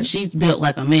 she's built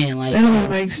like a man. Like, that don't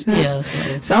make sense.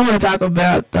 Yeah, so I want to talk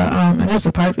about the and that's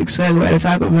a perfect segue to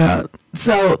talk about.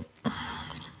 So,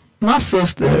 my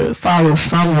sister follows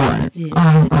someone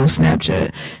on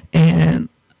Snapchat, and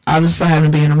I was just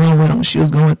happened to be in the room with him when she was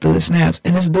going through the snaps.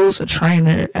 And this dude's a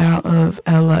trainer out of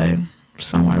LA,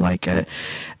 somewhere like that.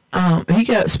 He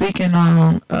kept speaking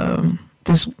on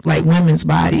this, like, women's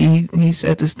body. He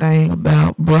said this thing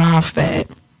about bra fat,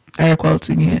 air quotes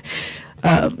again.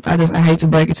 I hate to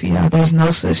break it to y'all. There's no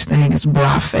such thing as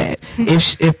bra fat.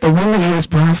 If the woman is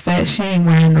bra fat, she ain't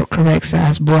wearing the correct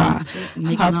size bra.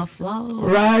 Making her flaw.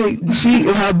 Right.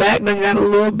 Her back done got a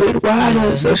little bit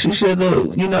wider, so she should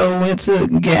have, went to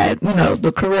get,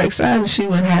 the correct size. She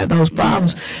wouldn't have those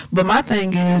problems. But my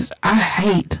thing is, I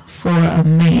hate for a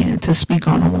man to speak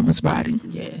on a woman's body.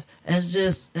 Yeah.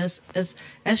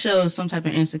 That shows some type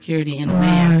of insecurity in a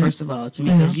man, first of all, to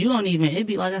me, because you don't even. It'd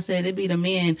be like I said, it'd be the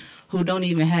men who don't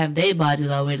even have their bodies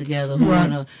all the way together. Who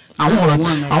want I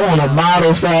want a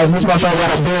model size. This motherfucker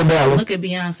got a big belly. Look at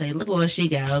Beyonce. Look at what she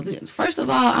got. First of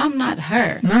all, I'm not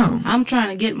her. No, I'm trying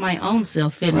to get my own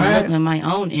self fit and look at my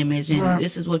own image, and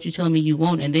this is what you're telling me you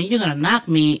want, and then you're gonna knock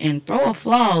me and throw a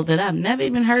flaw that I've never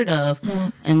even heard of,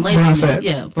 and label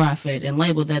me, bra fat, and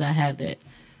label that I have that.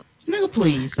 Nigga,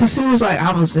 please. Because it was like,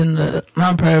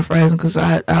 I'm paraphrasing because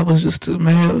I was just too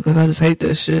mad because I just hate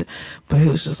that shit. But it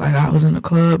was just like, I was in a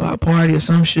club, a party or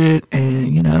some shit,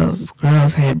 and, those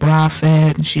girls had bra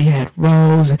fat and she had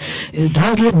rolls, and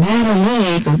don't get mad at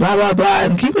me because blah, blah, blah.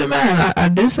 And keep in mind, I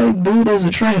did say dude is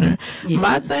a trainer. Yeah.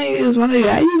 My thing is, how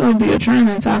you going to be a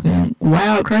trainer and talking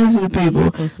wild, crazy to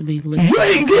people?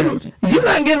 You're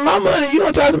not getting my money. You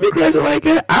going to talk to me crazy like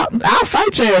that? I'll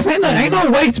fight your ass. Ain't no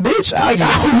weights, bitch.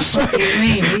 I'm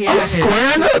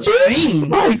squaring up,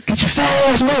 bitch. Right, get your fat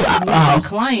ass moving.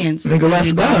 Clients, nigga,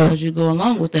 let's go. Because you go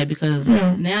along with that, because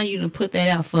now you done put that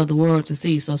out for the world to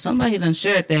see. So somebody done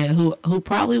shared that who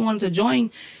probably wanted to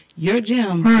join your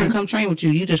gym and come train with you.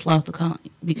 You just lost the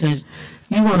client because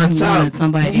you wanted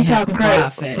somebody. You talking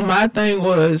crap. My thing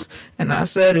was, and I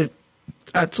said it,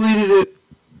 I tweeted it.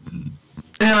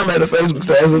 And I made a Facebook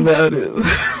status about it.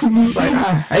 It's like,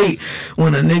 I hate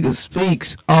when a nigga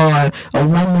speaks on a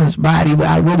woman's body, but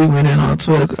I really went in on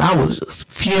Twitter because I was just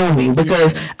fuming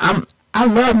because I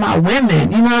love my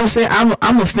women. You know what I'm saying?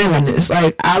 I'm a feminist.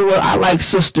 Like, I like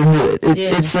sisterhood.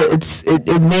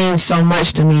 It means so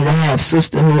much to me to have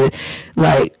sisterhood.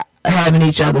 Like, having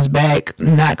each other's back,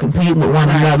 not competing with one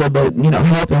another, but, you know,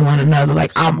 helping one another.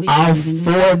 Like, I'm all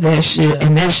for that shit,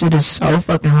 and that shit is so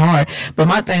fucking hard. But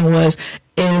my thing was,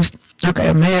 if, okay,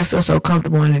 a man feels so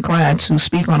comfortable and inclined to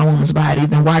speak on a woman's body,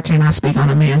 then why can't I speak on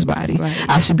a man's body? Right.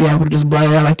 I should be able to just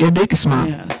blow out like your dick is small.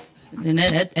 Yeah. And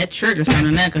that triggers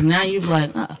something that, because now you're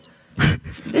like,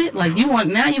 like you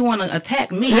want to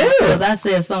attack me because I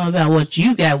said something about what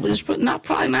you got, which is not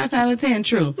probably 9 out of 10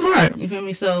 true. Right. You feel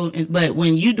me? So, but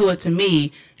when you do it to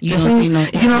me, you don't see no.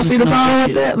 You don't see the problem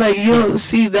with that. Like, you don't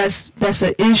see that's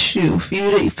an issue for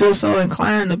you to feel so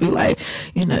inclined to be like,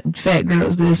 you know, fat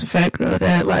girls this, fat girl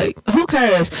that. Like, who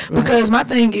cares? Right. Because my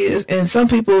thing is, and some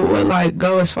people would like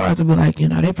go as far as to be like, you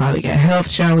know, they probably got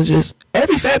health challenges.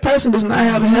 Every fat person does not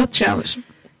have a health challenge.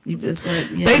 You just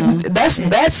like,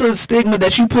 that's a stigma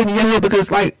that you put in your head, because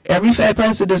like every fat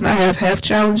person does not have health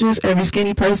challenges. Every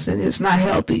skinny person is not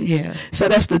healthy. Yeah. So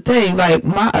that's the thing. Like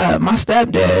my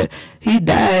stepdad, he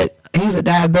died. He's a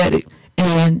diabetic,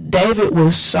 and David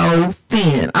was so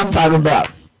thin. I'm talking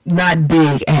about not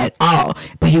big at all,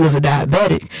 but he was a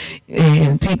diabetic,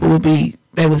 and people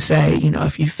they would say, you know,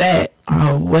 if you fat or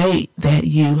overweight, that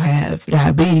you have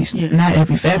diabetes. Yeah. Not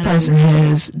every fat person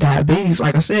has diabetes.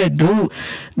 Like I said,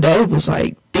 Dave was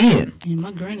like thin. And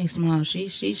my granny small.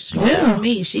 She's short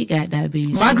me. She got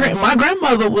diabetes. My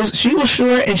grandmother was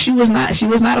short, and she was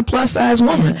not a plus size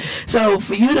woman. Yeah. So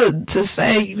for you to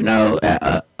say, you know,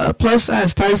 a plus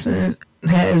size person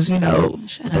has, you know,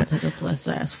 shout out to the plus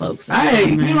size folks. Hey,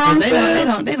 you know what I'm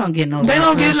saying? They don't get no. They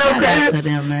don't get no credit to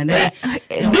them, man.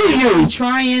 Do you really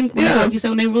trying? Yeah. Like you said,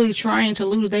 when they really trying to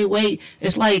lose their weight,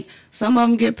 it's like some of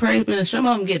them get praised, but some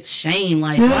of them get shamed.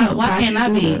 Like, why can't I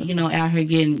be, you know, out here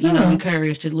getting, you know,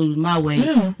 encouraged to lose my weight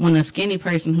when a skinny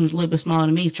person who's a little bit smaller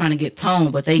than me is trying to get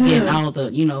toned, but they getting all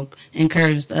the, you know,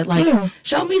 encouraged. Like,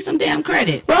 show me some damn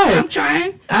credit. Right. I'm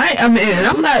trying. I mean,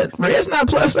 I'm not. It's not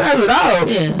plus size at all.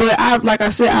 Yeah. But like I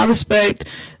said, I respect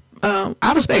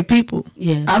people.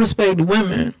 Yeah. I respect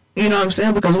women. You know what I'm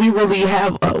saying? Because we really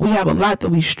have a lot that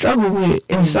we struggle with,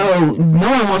 and so no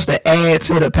one wants to add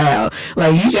to the pile.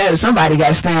 Like somebody got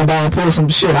to stand by and pull some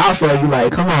shit off of you.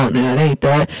 Like, come on now, it ain't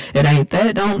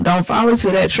that. Don't fall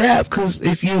into that trap. Because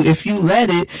if you let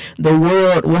it, the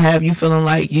world will have you feeling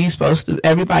like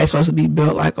everybody's supposed to be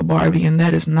built like a Barbie, and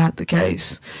that is not the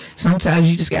case.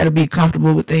 Sometimes you just got to be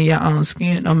comfortable within your own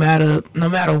skin, no matter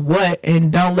what,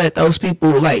 and don't let those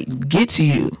people like get to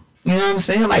you. You know what I'm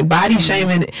saying? Like, body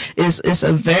shaming is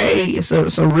a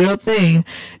real thing,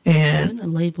 and the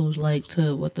labels like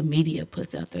to what the media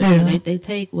puts out there. Yeah. They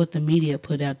take what the media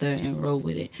put out there and roll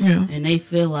with it, and they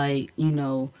feel like, you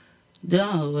know,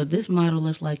 this model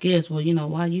looks like this. Well, you know,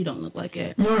 why you don't look like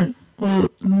that? Right.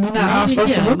 Well, we're not all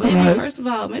supposed to look alike. First of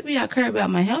all, maybe I care about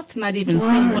my health to not even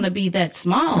want to be that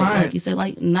small. Right. Like you said,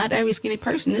 like, not every skinny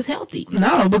person is healthy.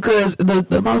 No, because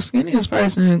the most skinniest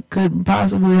person could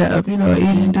possibly have, you know,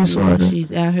 eating disorder.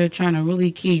 She's out here trying to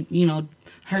really keep, you know,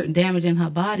 damaging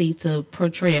her body to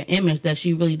portray an image that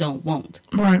she really don't want.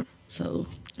 Right. So,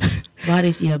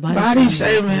 body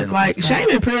shaming, like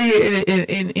shaming, period,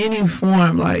 in any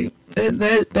form, like.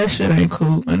 That shit ain't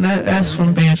cool, and that's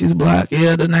from Banshee's Block.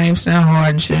 Yeah, the name sound hard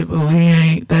and shit, but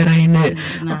that ain't it.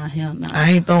 Nah, hell no.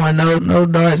 I ain't throwing no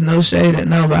darts, no shade at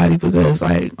nobody, because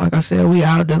like I said, we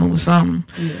all dealing with something.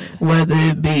 Yeah. Whether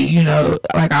it be, you know,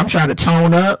 like I'm trying to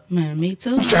tone up. Man, me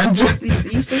too.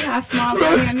 You see how small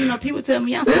I am? You know, people tell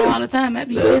me I'm small all the time. That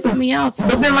be pissing me off too.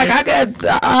 But then like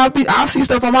I'll see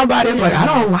stuff on my body. I'm like,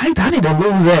 I need to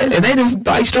lose that, and they just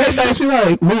like straight face be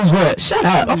like, lose what? Shut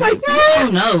up. I'm like,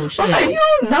 no. I'm like, you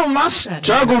don't know my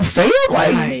struggle feel.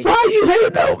 Like, why you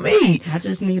hating on me?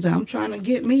 I'm trying to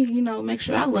get me, you know, make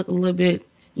sure I look a little bit,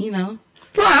 you know.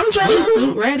 Right, I'm trying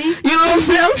to ready. You know what I'm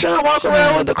saying? I'm trying to walk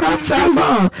around with the crop top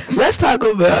on. Let's talk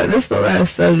about this. The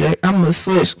last subject. I'm gonna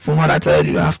switch from what I told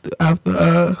you after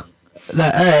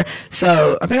the air.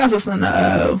 So I think I was listening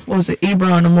to what was it,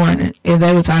 Ebro in the morning, and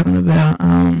they were talking about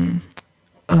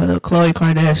Khloe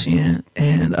Kardashian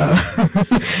and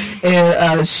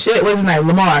shit, what's his name,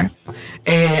 Lamar,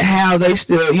 and how they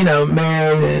still, you know,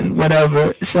 married and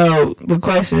whatever. So the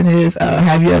question is,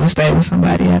 have you ever stayed with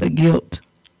somebody out of guilt?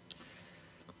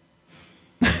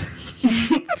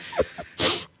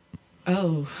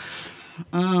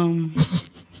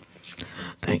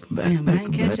 Think about it. I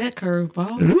didn't catch that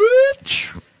curveball.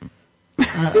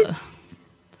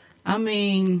 I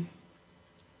mean,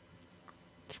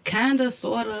 it's kind of,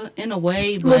 sort of, in a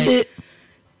way, but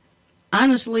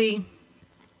honestly,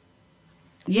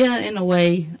 yeah, in a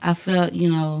way, I felt,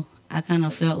 you know, I kind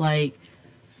of felt like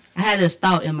I had this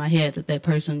thought in my head that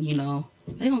person, you know,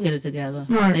 they gonna get it together.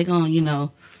 Right. They gonna, you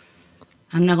know,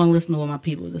 I'm not gonna listen to what my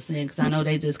people are saying because I know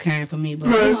they just caring for me, but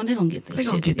they're gonna get that. They're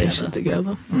gonna get that shit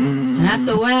together. And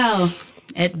after a while,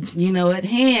 at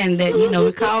hand, that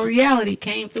we call reality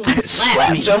came through and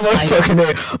slapped me. Your motherfucking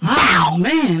head. Oh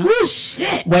man, oh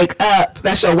shit! Wake up!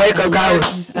 That's your wake up call.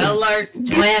 Alert!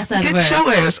 Get your ass out of Get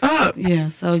your ass up. Yeah.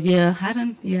 So I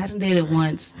done did it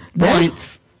once.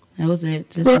 Once. That was it.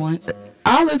 Just once.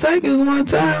 All it takes is one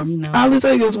time. All it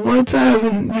takes is one time,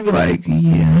 and you be like,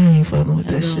 yeah, I ain't fucking with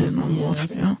that shit no more.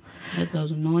 That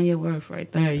goes knowing your worth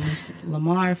right there.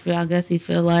 Lamar I guess he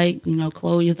feel like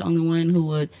Chloe is the only one who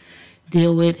would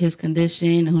deal with his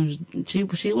condition. She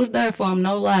was there for him.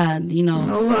 No lie.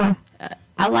 No lie.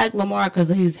 I like Lamar because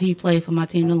he played for my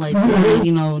team. No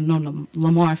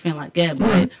Lamar fan like that,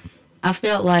 but. I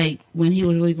felt like when he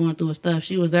was really going through his stuff,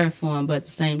 she was there for him, but at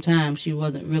the same time, she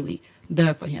wasn't really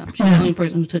there for him. She's the only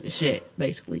person who took the shit,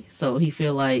 basically. So he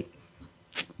feel like,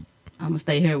 I'm going to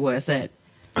stay here where it's at.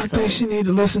 I think she need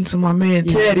to listen to my man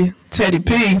Teddy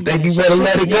P. Think you better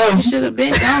let it go. She should have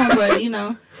been gone, but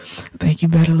I think you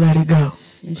better let it go.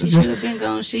 She should have been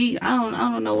gone.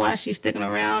 I don't know why she's sticking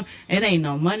around. It ain't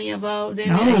no money involved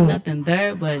in it. Ain't nothing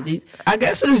there, but I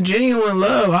guess it's genuine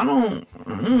love. I don't,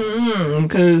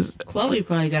 because Chloe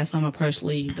probably got some up her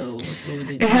sleeve though.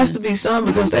 It has to be some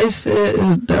because they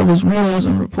said there was rumors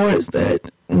and reports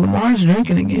that Lamar's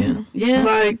drinking again. Yeah,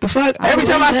 like the fuck. Every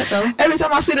time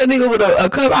I see that nigga with a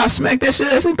cup, I smack that shit.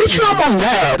 I say, bitch, you almost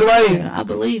died. Like, I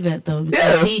believe that though.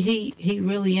 Because he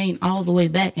really ain't all the way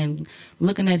back, and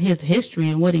looking at his history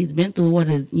and what he's been through, what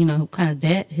his kind of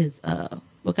dad,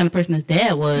 what kind of person his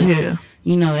dad was. Yeah.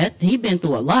 He been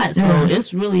through a lot, so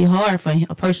it's really hard for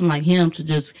a person like him to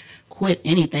just quit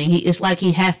anything. It's like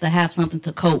he has to have something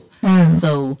to cope.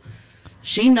 So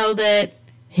she know that,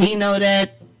 he know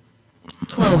that.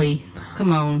 Chloe,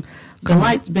 come on. The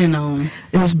light's been on.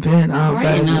 It's been on,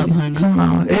 brighten up, honey. Come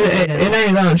on. It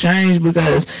ain't gonna change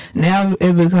because now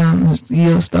it becomes,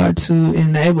 you'll start to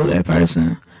enable that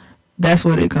person. That's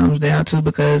what it comes down to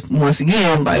because, once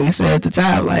again, like we said at the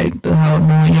top, like the whole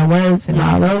knowing your worth and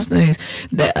all those things,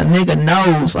 that a nigga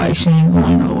knows, like, she ain't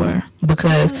going nowhere.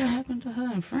 Because... What happened to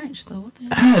her in French, though? What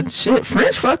the hell? Shit,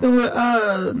 French fucking with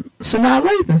Sanaa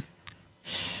Lathan.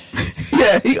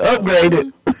 Yeah, he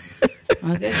upgraded.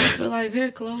 I guess I feel like,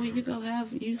 here, Chloe, you gonna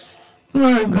have use.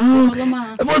 Well, no,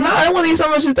 I wasn't even so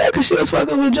much as that because she was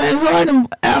fucking with James Harden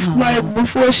after,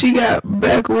 before she got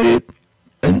back with...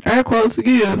 And air quotes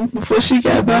again before she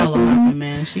got back with him.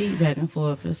 Man, she back and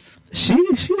forth. She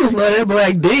just let that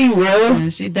black D, bro.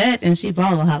 And she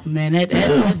baller hopping, man.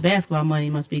 That basketball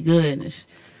money must be good. It's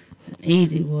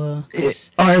easy, boy.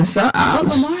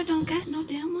 Lamar don't got no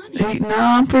damn money. No,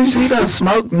 I'm pretty sure he done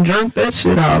smoked and drunk that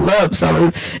shit all up.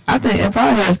 So I think it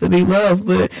probably has to be love.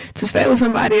 But to stay with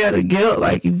somebody out of guilt,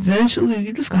 like eventually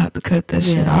you just gonna have to cut that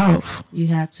shit off. You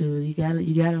have to. You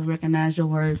gotta recognize your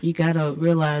worth. You gotta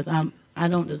realize I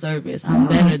don't deserve this. I'm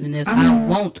better than this. I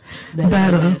want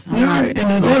better than this. Right.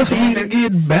 And in order for me to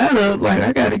get better, like,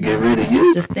 I gotta get rid of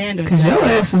you. The standard. Because your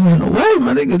ass is in the way,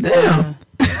 my nigga. Damn.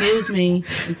 Excuse me.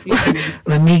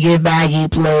 Let me get by you,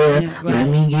 player. Yeah, right. Let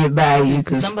me get by you.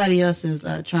 Cause somebody else is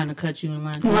trying to cut you in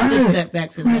line. Right. Just step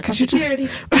back to the security.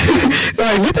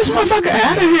 Like, get this motherfucker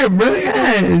out of here, bro.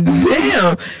 God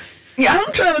damn. Yeah,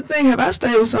 I'm trying to think. Have I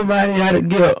stayed with somebody out of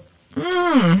guilt?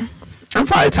 I'm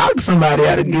probably talking to somebody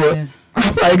out of guilt. Yeah. I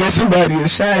probably get somebody a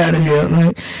shot out of guilt.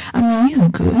 Like, I mean,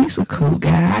 he's a cool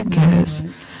guy, I guess.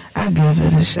 Right. I give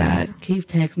it a shot. Keep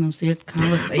texting them, see if the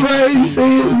conversation. Right,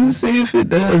 see if it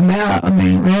does. Now, I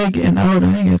mean, Red getting older,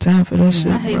 I ain't got time for that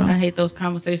shit. I hate those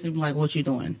conversations. Like, what you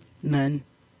doing? None.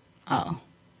 Oh.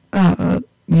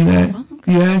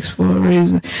 You ask for a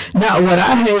reason. Now, what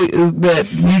I hate is that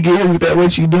you get with that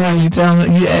what you doing, you tell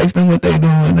them, you ask them what they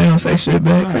doing, they don't say shit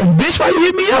back. Right. Say, bitch, why you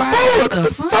hit me up for? Get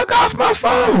the fuck off my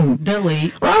phone.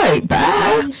 Delete. Right,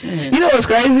 bye. You know what's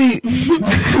crazy?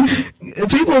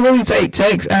 People really take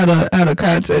text out of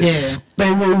context. Yeah.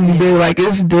 They really do. Like,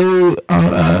 this dude, it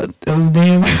was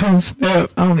DM on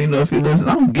Snap. I don't even know if he listens.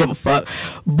 I don't give a fuck.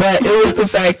 But it was the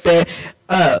fact that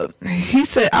he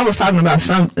said, I was talking about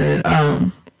something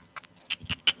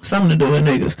to do with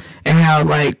niggas and how,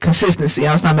 like, consistency.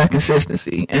 I was talking about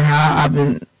consistency and how I've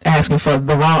been asking for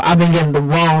I've been getting the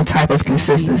wrong type of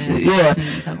consistency. Yeah.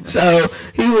 So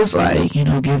he was like,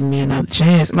 giving me another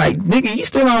chance. Like, nigga, you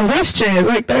still on this chance.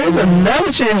 Like, there's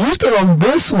another chance. You still on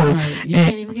this one. Right. You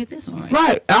can't even get this one right.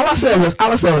 Right. All I said was,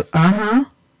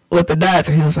 with the dots,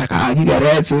 and he was like, you got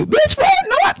attitude. Bitch, what?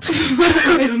 Not.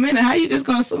 Wait a minute, how you just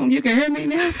gonna assume you can hear me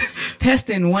now?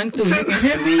 testing 1, 2. You can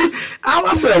hear me? All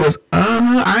I said was,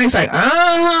 I ain't say,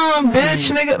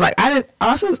 bitch, nigga. Like, I didn't,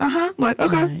 I said, like,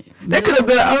 okay. Right. That could have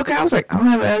been okay. I was like, I don't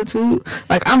have an attitude.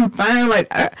 Like, I'm fine.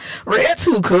 Like, Red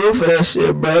too cool for that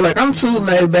shit, bro. Like, I'm too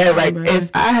laid back. Like,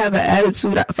 if I have an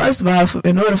attitude, first of all,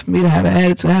 in order for me to have an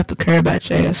attitude, I have to care about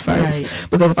your ass first. Right.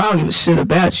 Because if I don't give a shit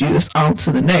about you, it's on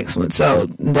to the next one. So,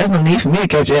 there's no need for me to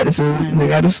catch your attitude. Right.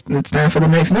 Nigga, it's time for the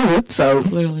next nigga. So,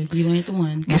 clearly, you ain't the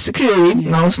one. Get security.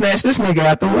 Yeah. Don't snatch this nigga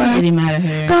out the way. Get him out of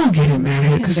here. Don't get him out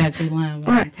of here.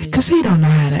 Right. Because he don't know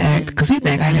how to act. Because he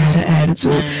think I got an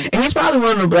attitude. Right. And he's probably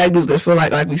one of the black dudes that feel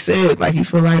like we said, like he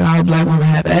feel like all black women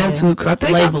have attitude. Because I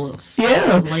think labelers. I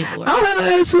don't have no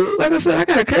attitude. Like I said, I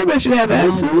gotta care about you to have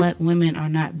attitude. Black women are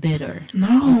not bitter.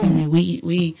 No. I mean,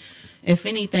 we if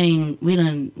anything, we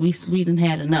done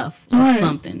had enough of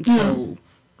something. Yeah. So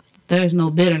there's no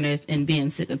bitterness in being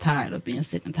sick and tired of being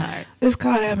sick and tired. It's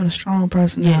called having a strong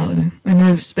personality. Yeah. And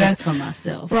respect for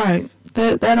myself. Right.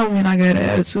 That don't mean I got an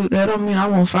attitude. That don't mean I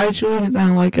won't fight you or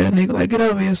anything like that, nigga. Like, get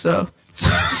over yourself.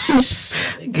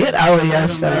 Get over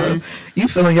yourself. You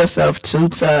feeling yourself too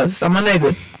tough. So, my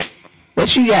nigga,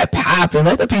 what you got popping?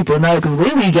 Let the people know, because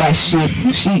Lily got shit.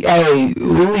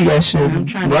 Lily got shit. I'm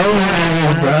trying to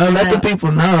bro. Let the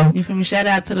people know. You feel me? Shout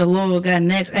out to the Louisville Got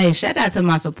Next. Hey, shout out to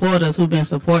my supporters who've been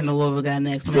supporting the Louisville Got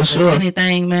Next. Man. For sure. If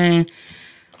anything, man,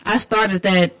 I started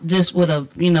that just with a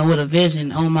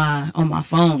vision on my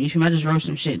phone. You feel me? I just wrote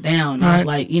some shit down. I was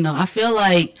like, I feel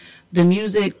like the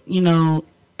music,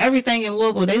 everything in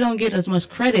Louisville, they don't get as much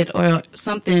credit or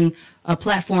a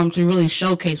platform to really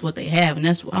showcase what they have. And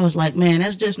I was like, man,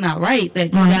 that's just not right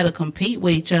that you got to compete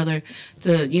with each other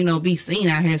to, be seen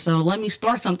out here. So let me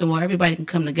start something where everybody can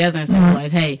come together and say,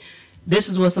 like, hey, this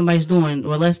is what somebody's doing,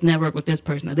 or let's network with this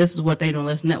person, or this is what they're doing,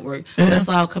 let's network. Yeah. Let's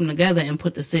all come together and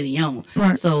put the city on.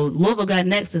 Right. So Louisville Got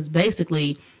Next is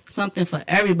basically something for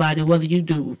everybody, whether you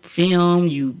do film,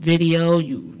 you video,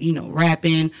 you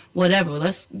rapping, whatever.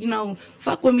 Let's,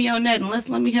 fuck with me on that, and let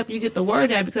me help you get the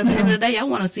word out, because at the end of the day, I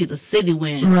want to see the city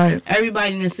win. Right.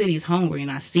 Everybody in the city is hungry, and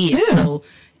I see it. Yeah. So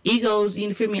egos,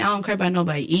 you feel me? I don't care about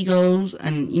nobody egos,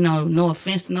 and no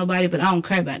offense to nobody, but I don't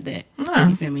care about that. Nah,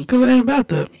 you feel me? Because it ain't about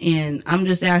that. And I'm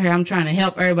just out here. I'm trying to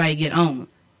help everybody get on.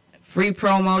 Free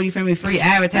promo, you feel me? Free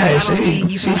advertising.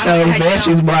 Hey, she showed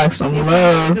Betsy's box some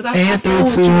love and through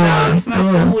too long. I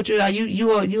fool with you.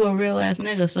 You a real ass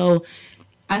nigga. So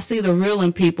I see the real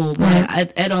in people, but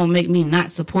that don't make me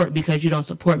not support because you don't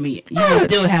support me. You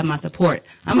still have my support.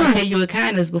 I'm gonna pay you a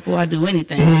kindness before I do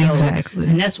anything. Exactly.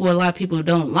 And that's what a lot of people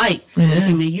don't like. Yeah.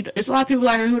 I mean, it's a lot of people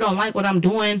out here who don't like what I'm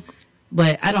doing.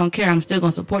 But I don't care. I'm still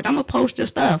going to support. I'm going to post your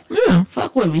stuff. Yeah.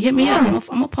 Fuck with me. Hit me up. I'm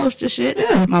going to post your shit.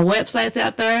 Yeah. My website's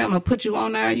out there. I'm going to put you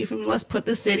on there. You feel me? Let's put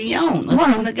the city on. Let's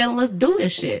come together. Let's do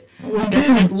this shit. Let's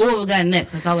make Louisville Got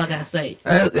Next. That's all I got to say.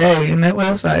 Hey, and that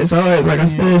website is always, like I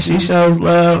said, she shows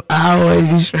love. I always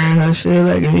be sharing her shit.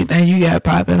 Like, anything you got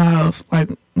popping off, like,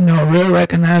 real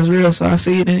recognize real. So I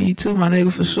see it in you too, my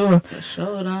nigga, for sure. For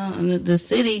sure, dog. And the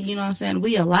city, you know what I'm saying?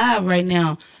 We alive right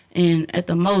now. And at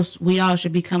the most, we all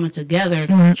should be coming together,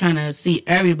 trying to see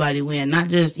everybody win, not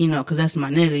just, because that's my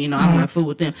nigga, I want to fool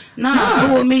with them. Nah,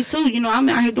 fool with me too. I'm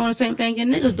out here doing the same thing your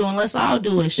niggas doing. Let's all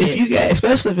do it, shit. If you got,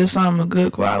 especially if it's something of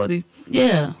good quality.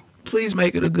 Yeah. Please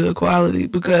make it a good quality,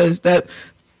 because that,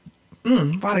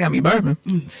 probably got me burping.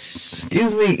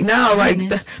 Excuse me. No, like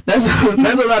that's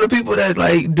a lot of people that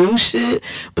like do shit,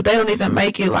 but they don't even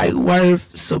make it like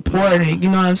worth supporting. You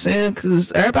know what I'm saying?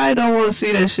 Because everybody don't want to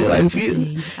see that shit. Like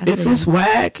if it's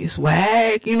whack, it's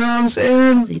whack. You know what I'm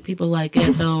saying? See, people like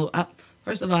it though.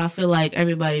 First of all, I feel like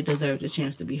everybody deserves a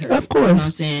chance to be heard. Of course. You know what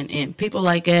I'm saying? And people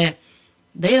like that,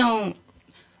 they don't.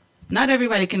 Not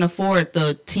everybody can afford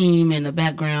the team and the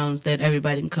backgrounds that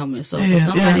everybody can come with. So for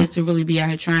somebody to really be out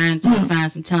here trying to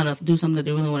find some talent to do something that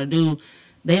they really want to do,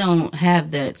 they don't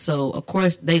have that. So of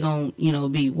course they gonna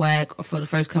be whack for the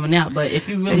first coming out. But if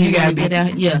you really gotta get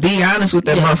out, be honest with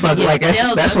that motherfucker. Like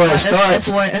that's where it starts.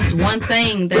 That's one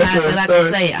thing that I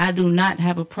can say. I do not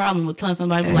have a problem with telling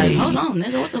somebody like, hold on,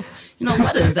 nigga, what the.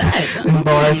 What is that? Them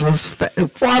bars was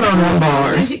fought on them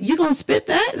bars. You gonna spit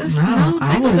that? No,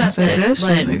 I wouldn't say that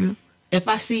shit, nigga. If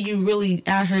I see you really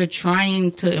out here trying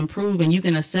to improve and you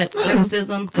can accept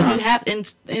criticism, because you have,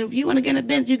 and if you want to get a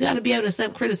bench, you got to be able to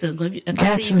accept criticism. If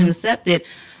I see you can accept it,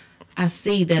 I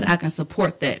see that I can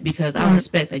support that because I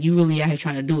respect that you really out here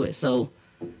trying to do it. So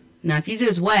Now, if you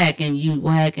just whack and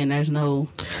there's no,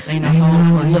 ain't no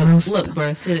hold for look,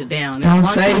 bro, sit it down. Don't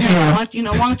say him. Why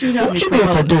don't you help me be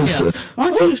a producer? Why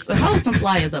don't you hold some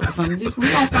flyers up or something? We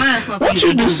gonna find something. Why don't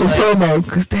you do some promo?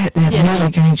 Because that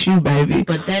music ain't you, baby.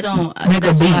 But they don't.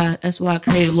 That's why I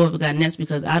created Louisville Got Next,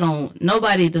 because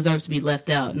nobody deserves to be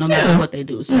left out, no matter what they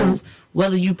do. So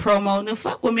whether you promote, then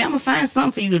fuck with me. I'm gonna find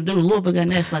something for you to do. Louisville Got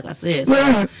Next, like I said.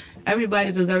 So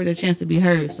everybody deserves a chance to be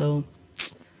heard. So.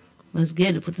 Let's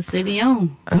get it. Put the city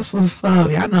on. That's what's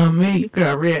up. Y'all know me.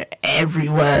 Girl, we're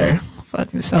everywhere.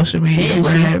 Fucking social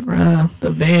media, bro. The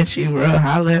Banshee, bro.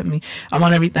 Holla at me. I'm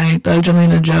on everything.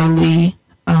 Thugelina Jolie.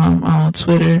 On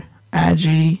Twitter,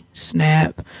 IG,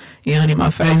 Snap. You don't need my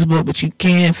Facebook, but you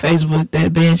can Facebook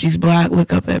that Banshee's blog.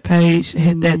 Look up that page.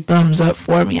 Hit that thumbs up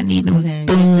for me. I need them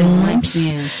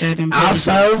thumbs.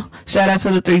 Also, shout out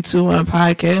to the 321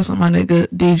 podcast on my nigga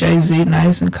DJ Z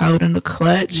Nice and Code in the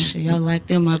Clutch. Sure y'all like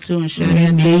them up too and share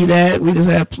them. We need that. We just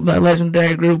had the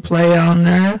legendary group play on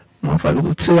there. Motherfucker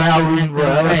was 2 hours, bro.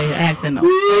 Acting up.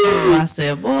 I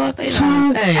said, boy, they 2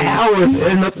 hours.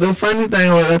 And the funny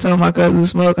thing was, I told my cousin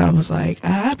Smoke, I was like,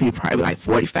 I'd be probably like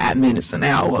 45 minutes an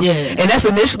hour. Yeah. And that's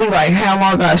initially like how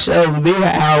long our show would be, an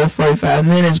hour, 45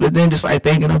 minutes. But then just like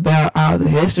thinking about all the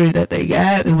history that they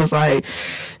got, it was like,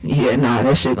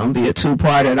 that shit gonna be a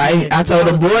 2-parter. And I told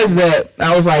the boys that,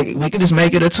 I was like, we can just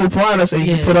make it a 2-parter. So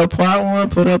you can put up part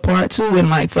 1, put up part 2. And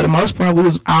like, for the most part, we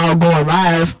was all going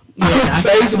live.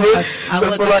 Facebook.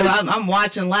 I'm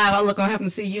watching live. I happen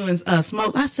to see you and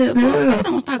Smoke. I said, boy, they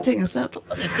don't stop taking selfies.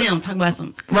 Look at them talking about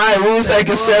some. Right, we was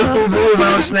taking selfies. We was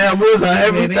on Snap. We was on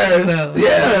everything.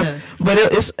 Yeah. But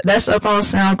that's up on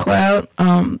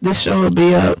SoundCloud. This show will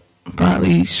be up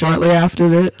probably shortly after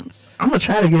that. I'm gonna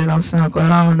try to get it on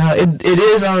SoundCloud. I don't know. It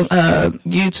is on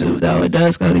YouTube though. It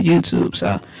does go to YouTube,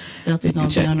 so definitely gonna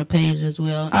be on the page as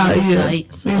well.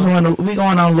 Site, so. We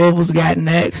going on Louisville's Got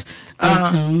Next.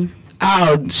 Stay tuned.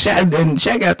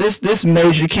 Check out this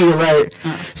major key alert.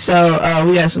 So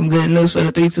we got some good news for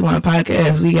the 321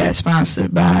 podcast. We got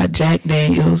sponsored by Jack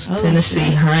Daniels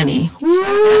Tennessee Honey.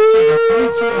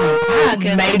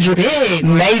 Major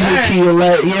key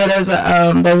alert. Yeah, there's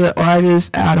an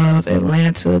artist out of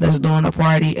Atlanta that's doing a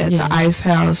party at the Ice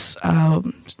House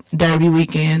Derby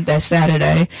weekend that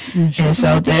Saturday, and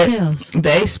so they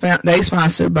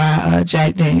sponsored by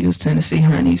Jack Daniels Tennessee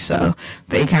Honey. So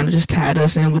they kind of just tied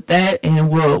us in with that. And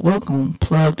we're gonna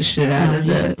plug the shit out of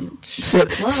that.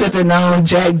 Sipping on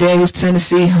Jack Daniels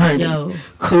Tennessee Honey.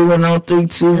 Cooling on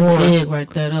 321. Big right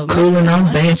there, though. Cooling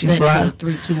on Banshee's block.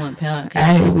 321 pound.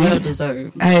 Well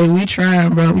deserved. Hey, we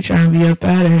trying, bro. We trying to be up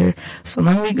out of here. So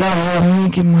let me go. Let me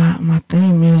get my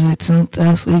theme music tuned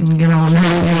up so we can get on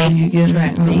there. You get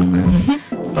right.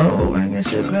 Oh, bring that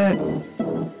shit back.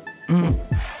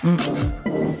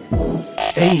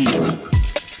 Hey.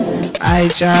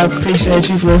 Alright, y'all. Appreciate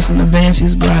you for listening to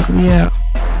Banshee's Block. We out.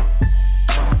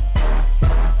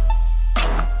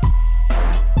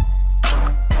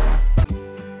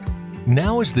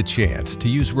 Now is the chance to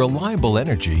use reliable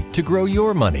energy to grow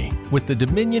your money with the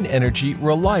Dominion Energy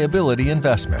Reliability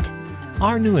Investment.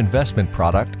 Our new investment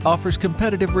product offers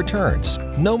competitive returns,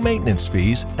 no maintenance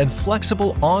fees, and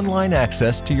flexible online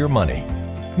access to your money.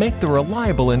 Make the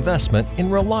reliable investment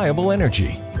in reliable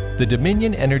energy. The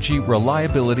Dominion Energy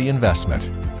Reliability Investment.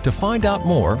 To find out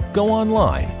more, go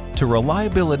online to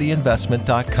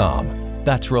reliabilityinvestment.com.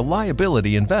 That's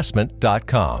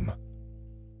reliabilityinvestment.com.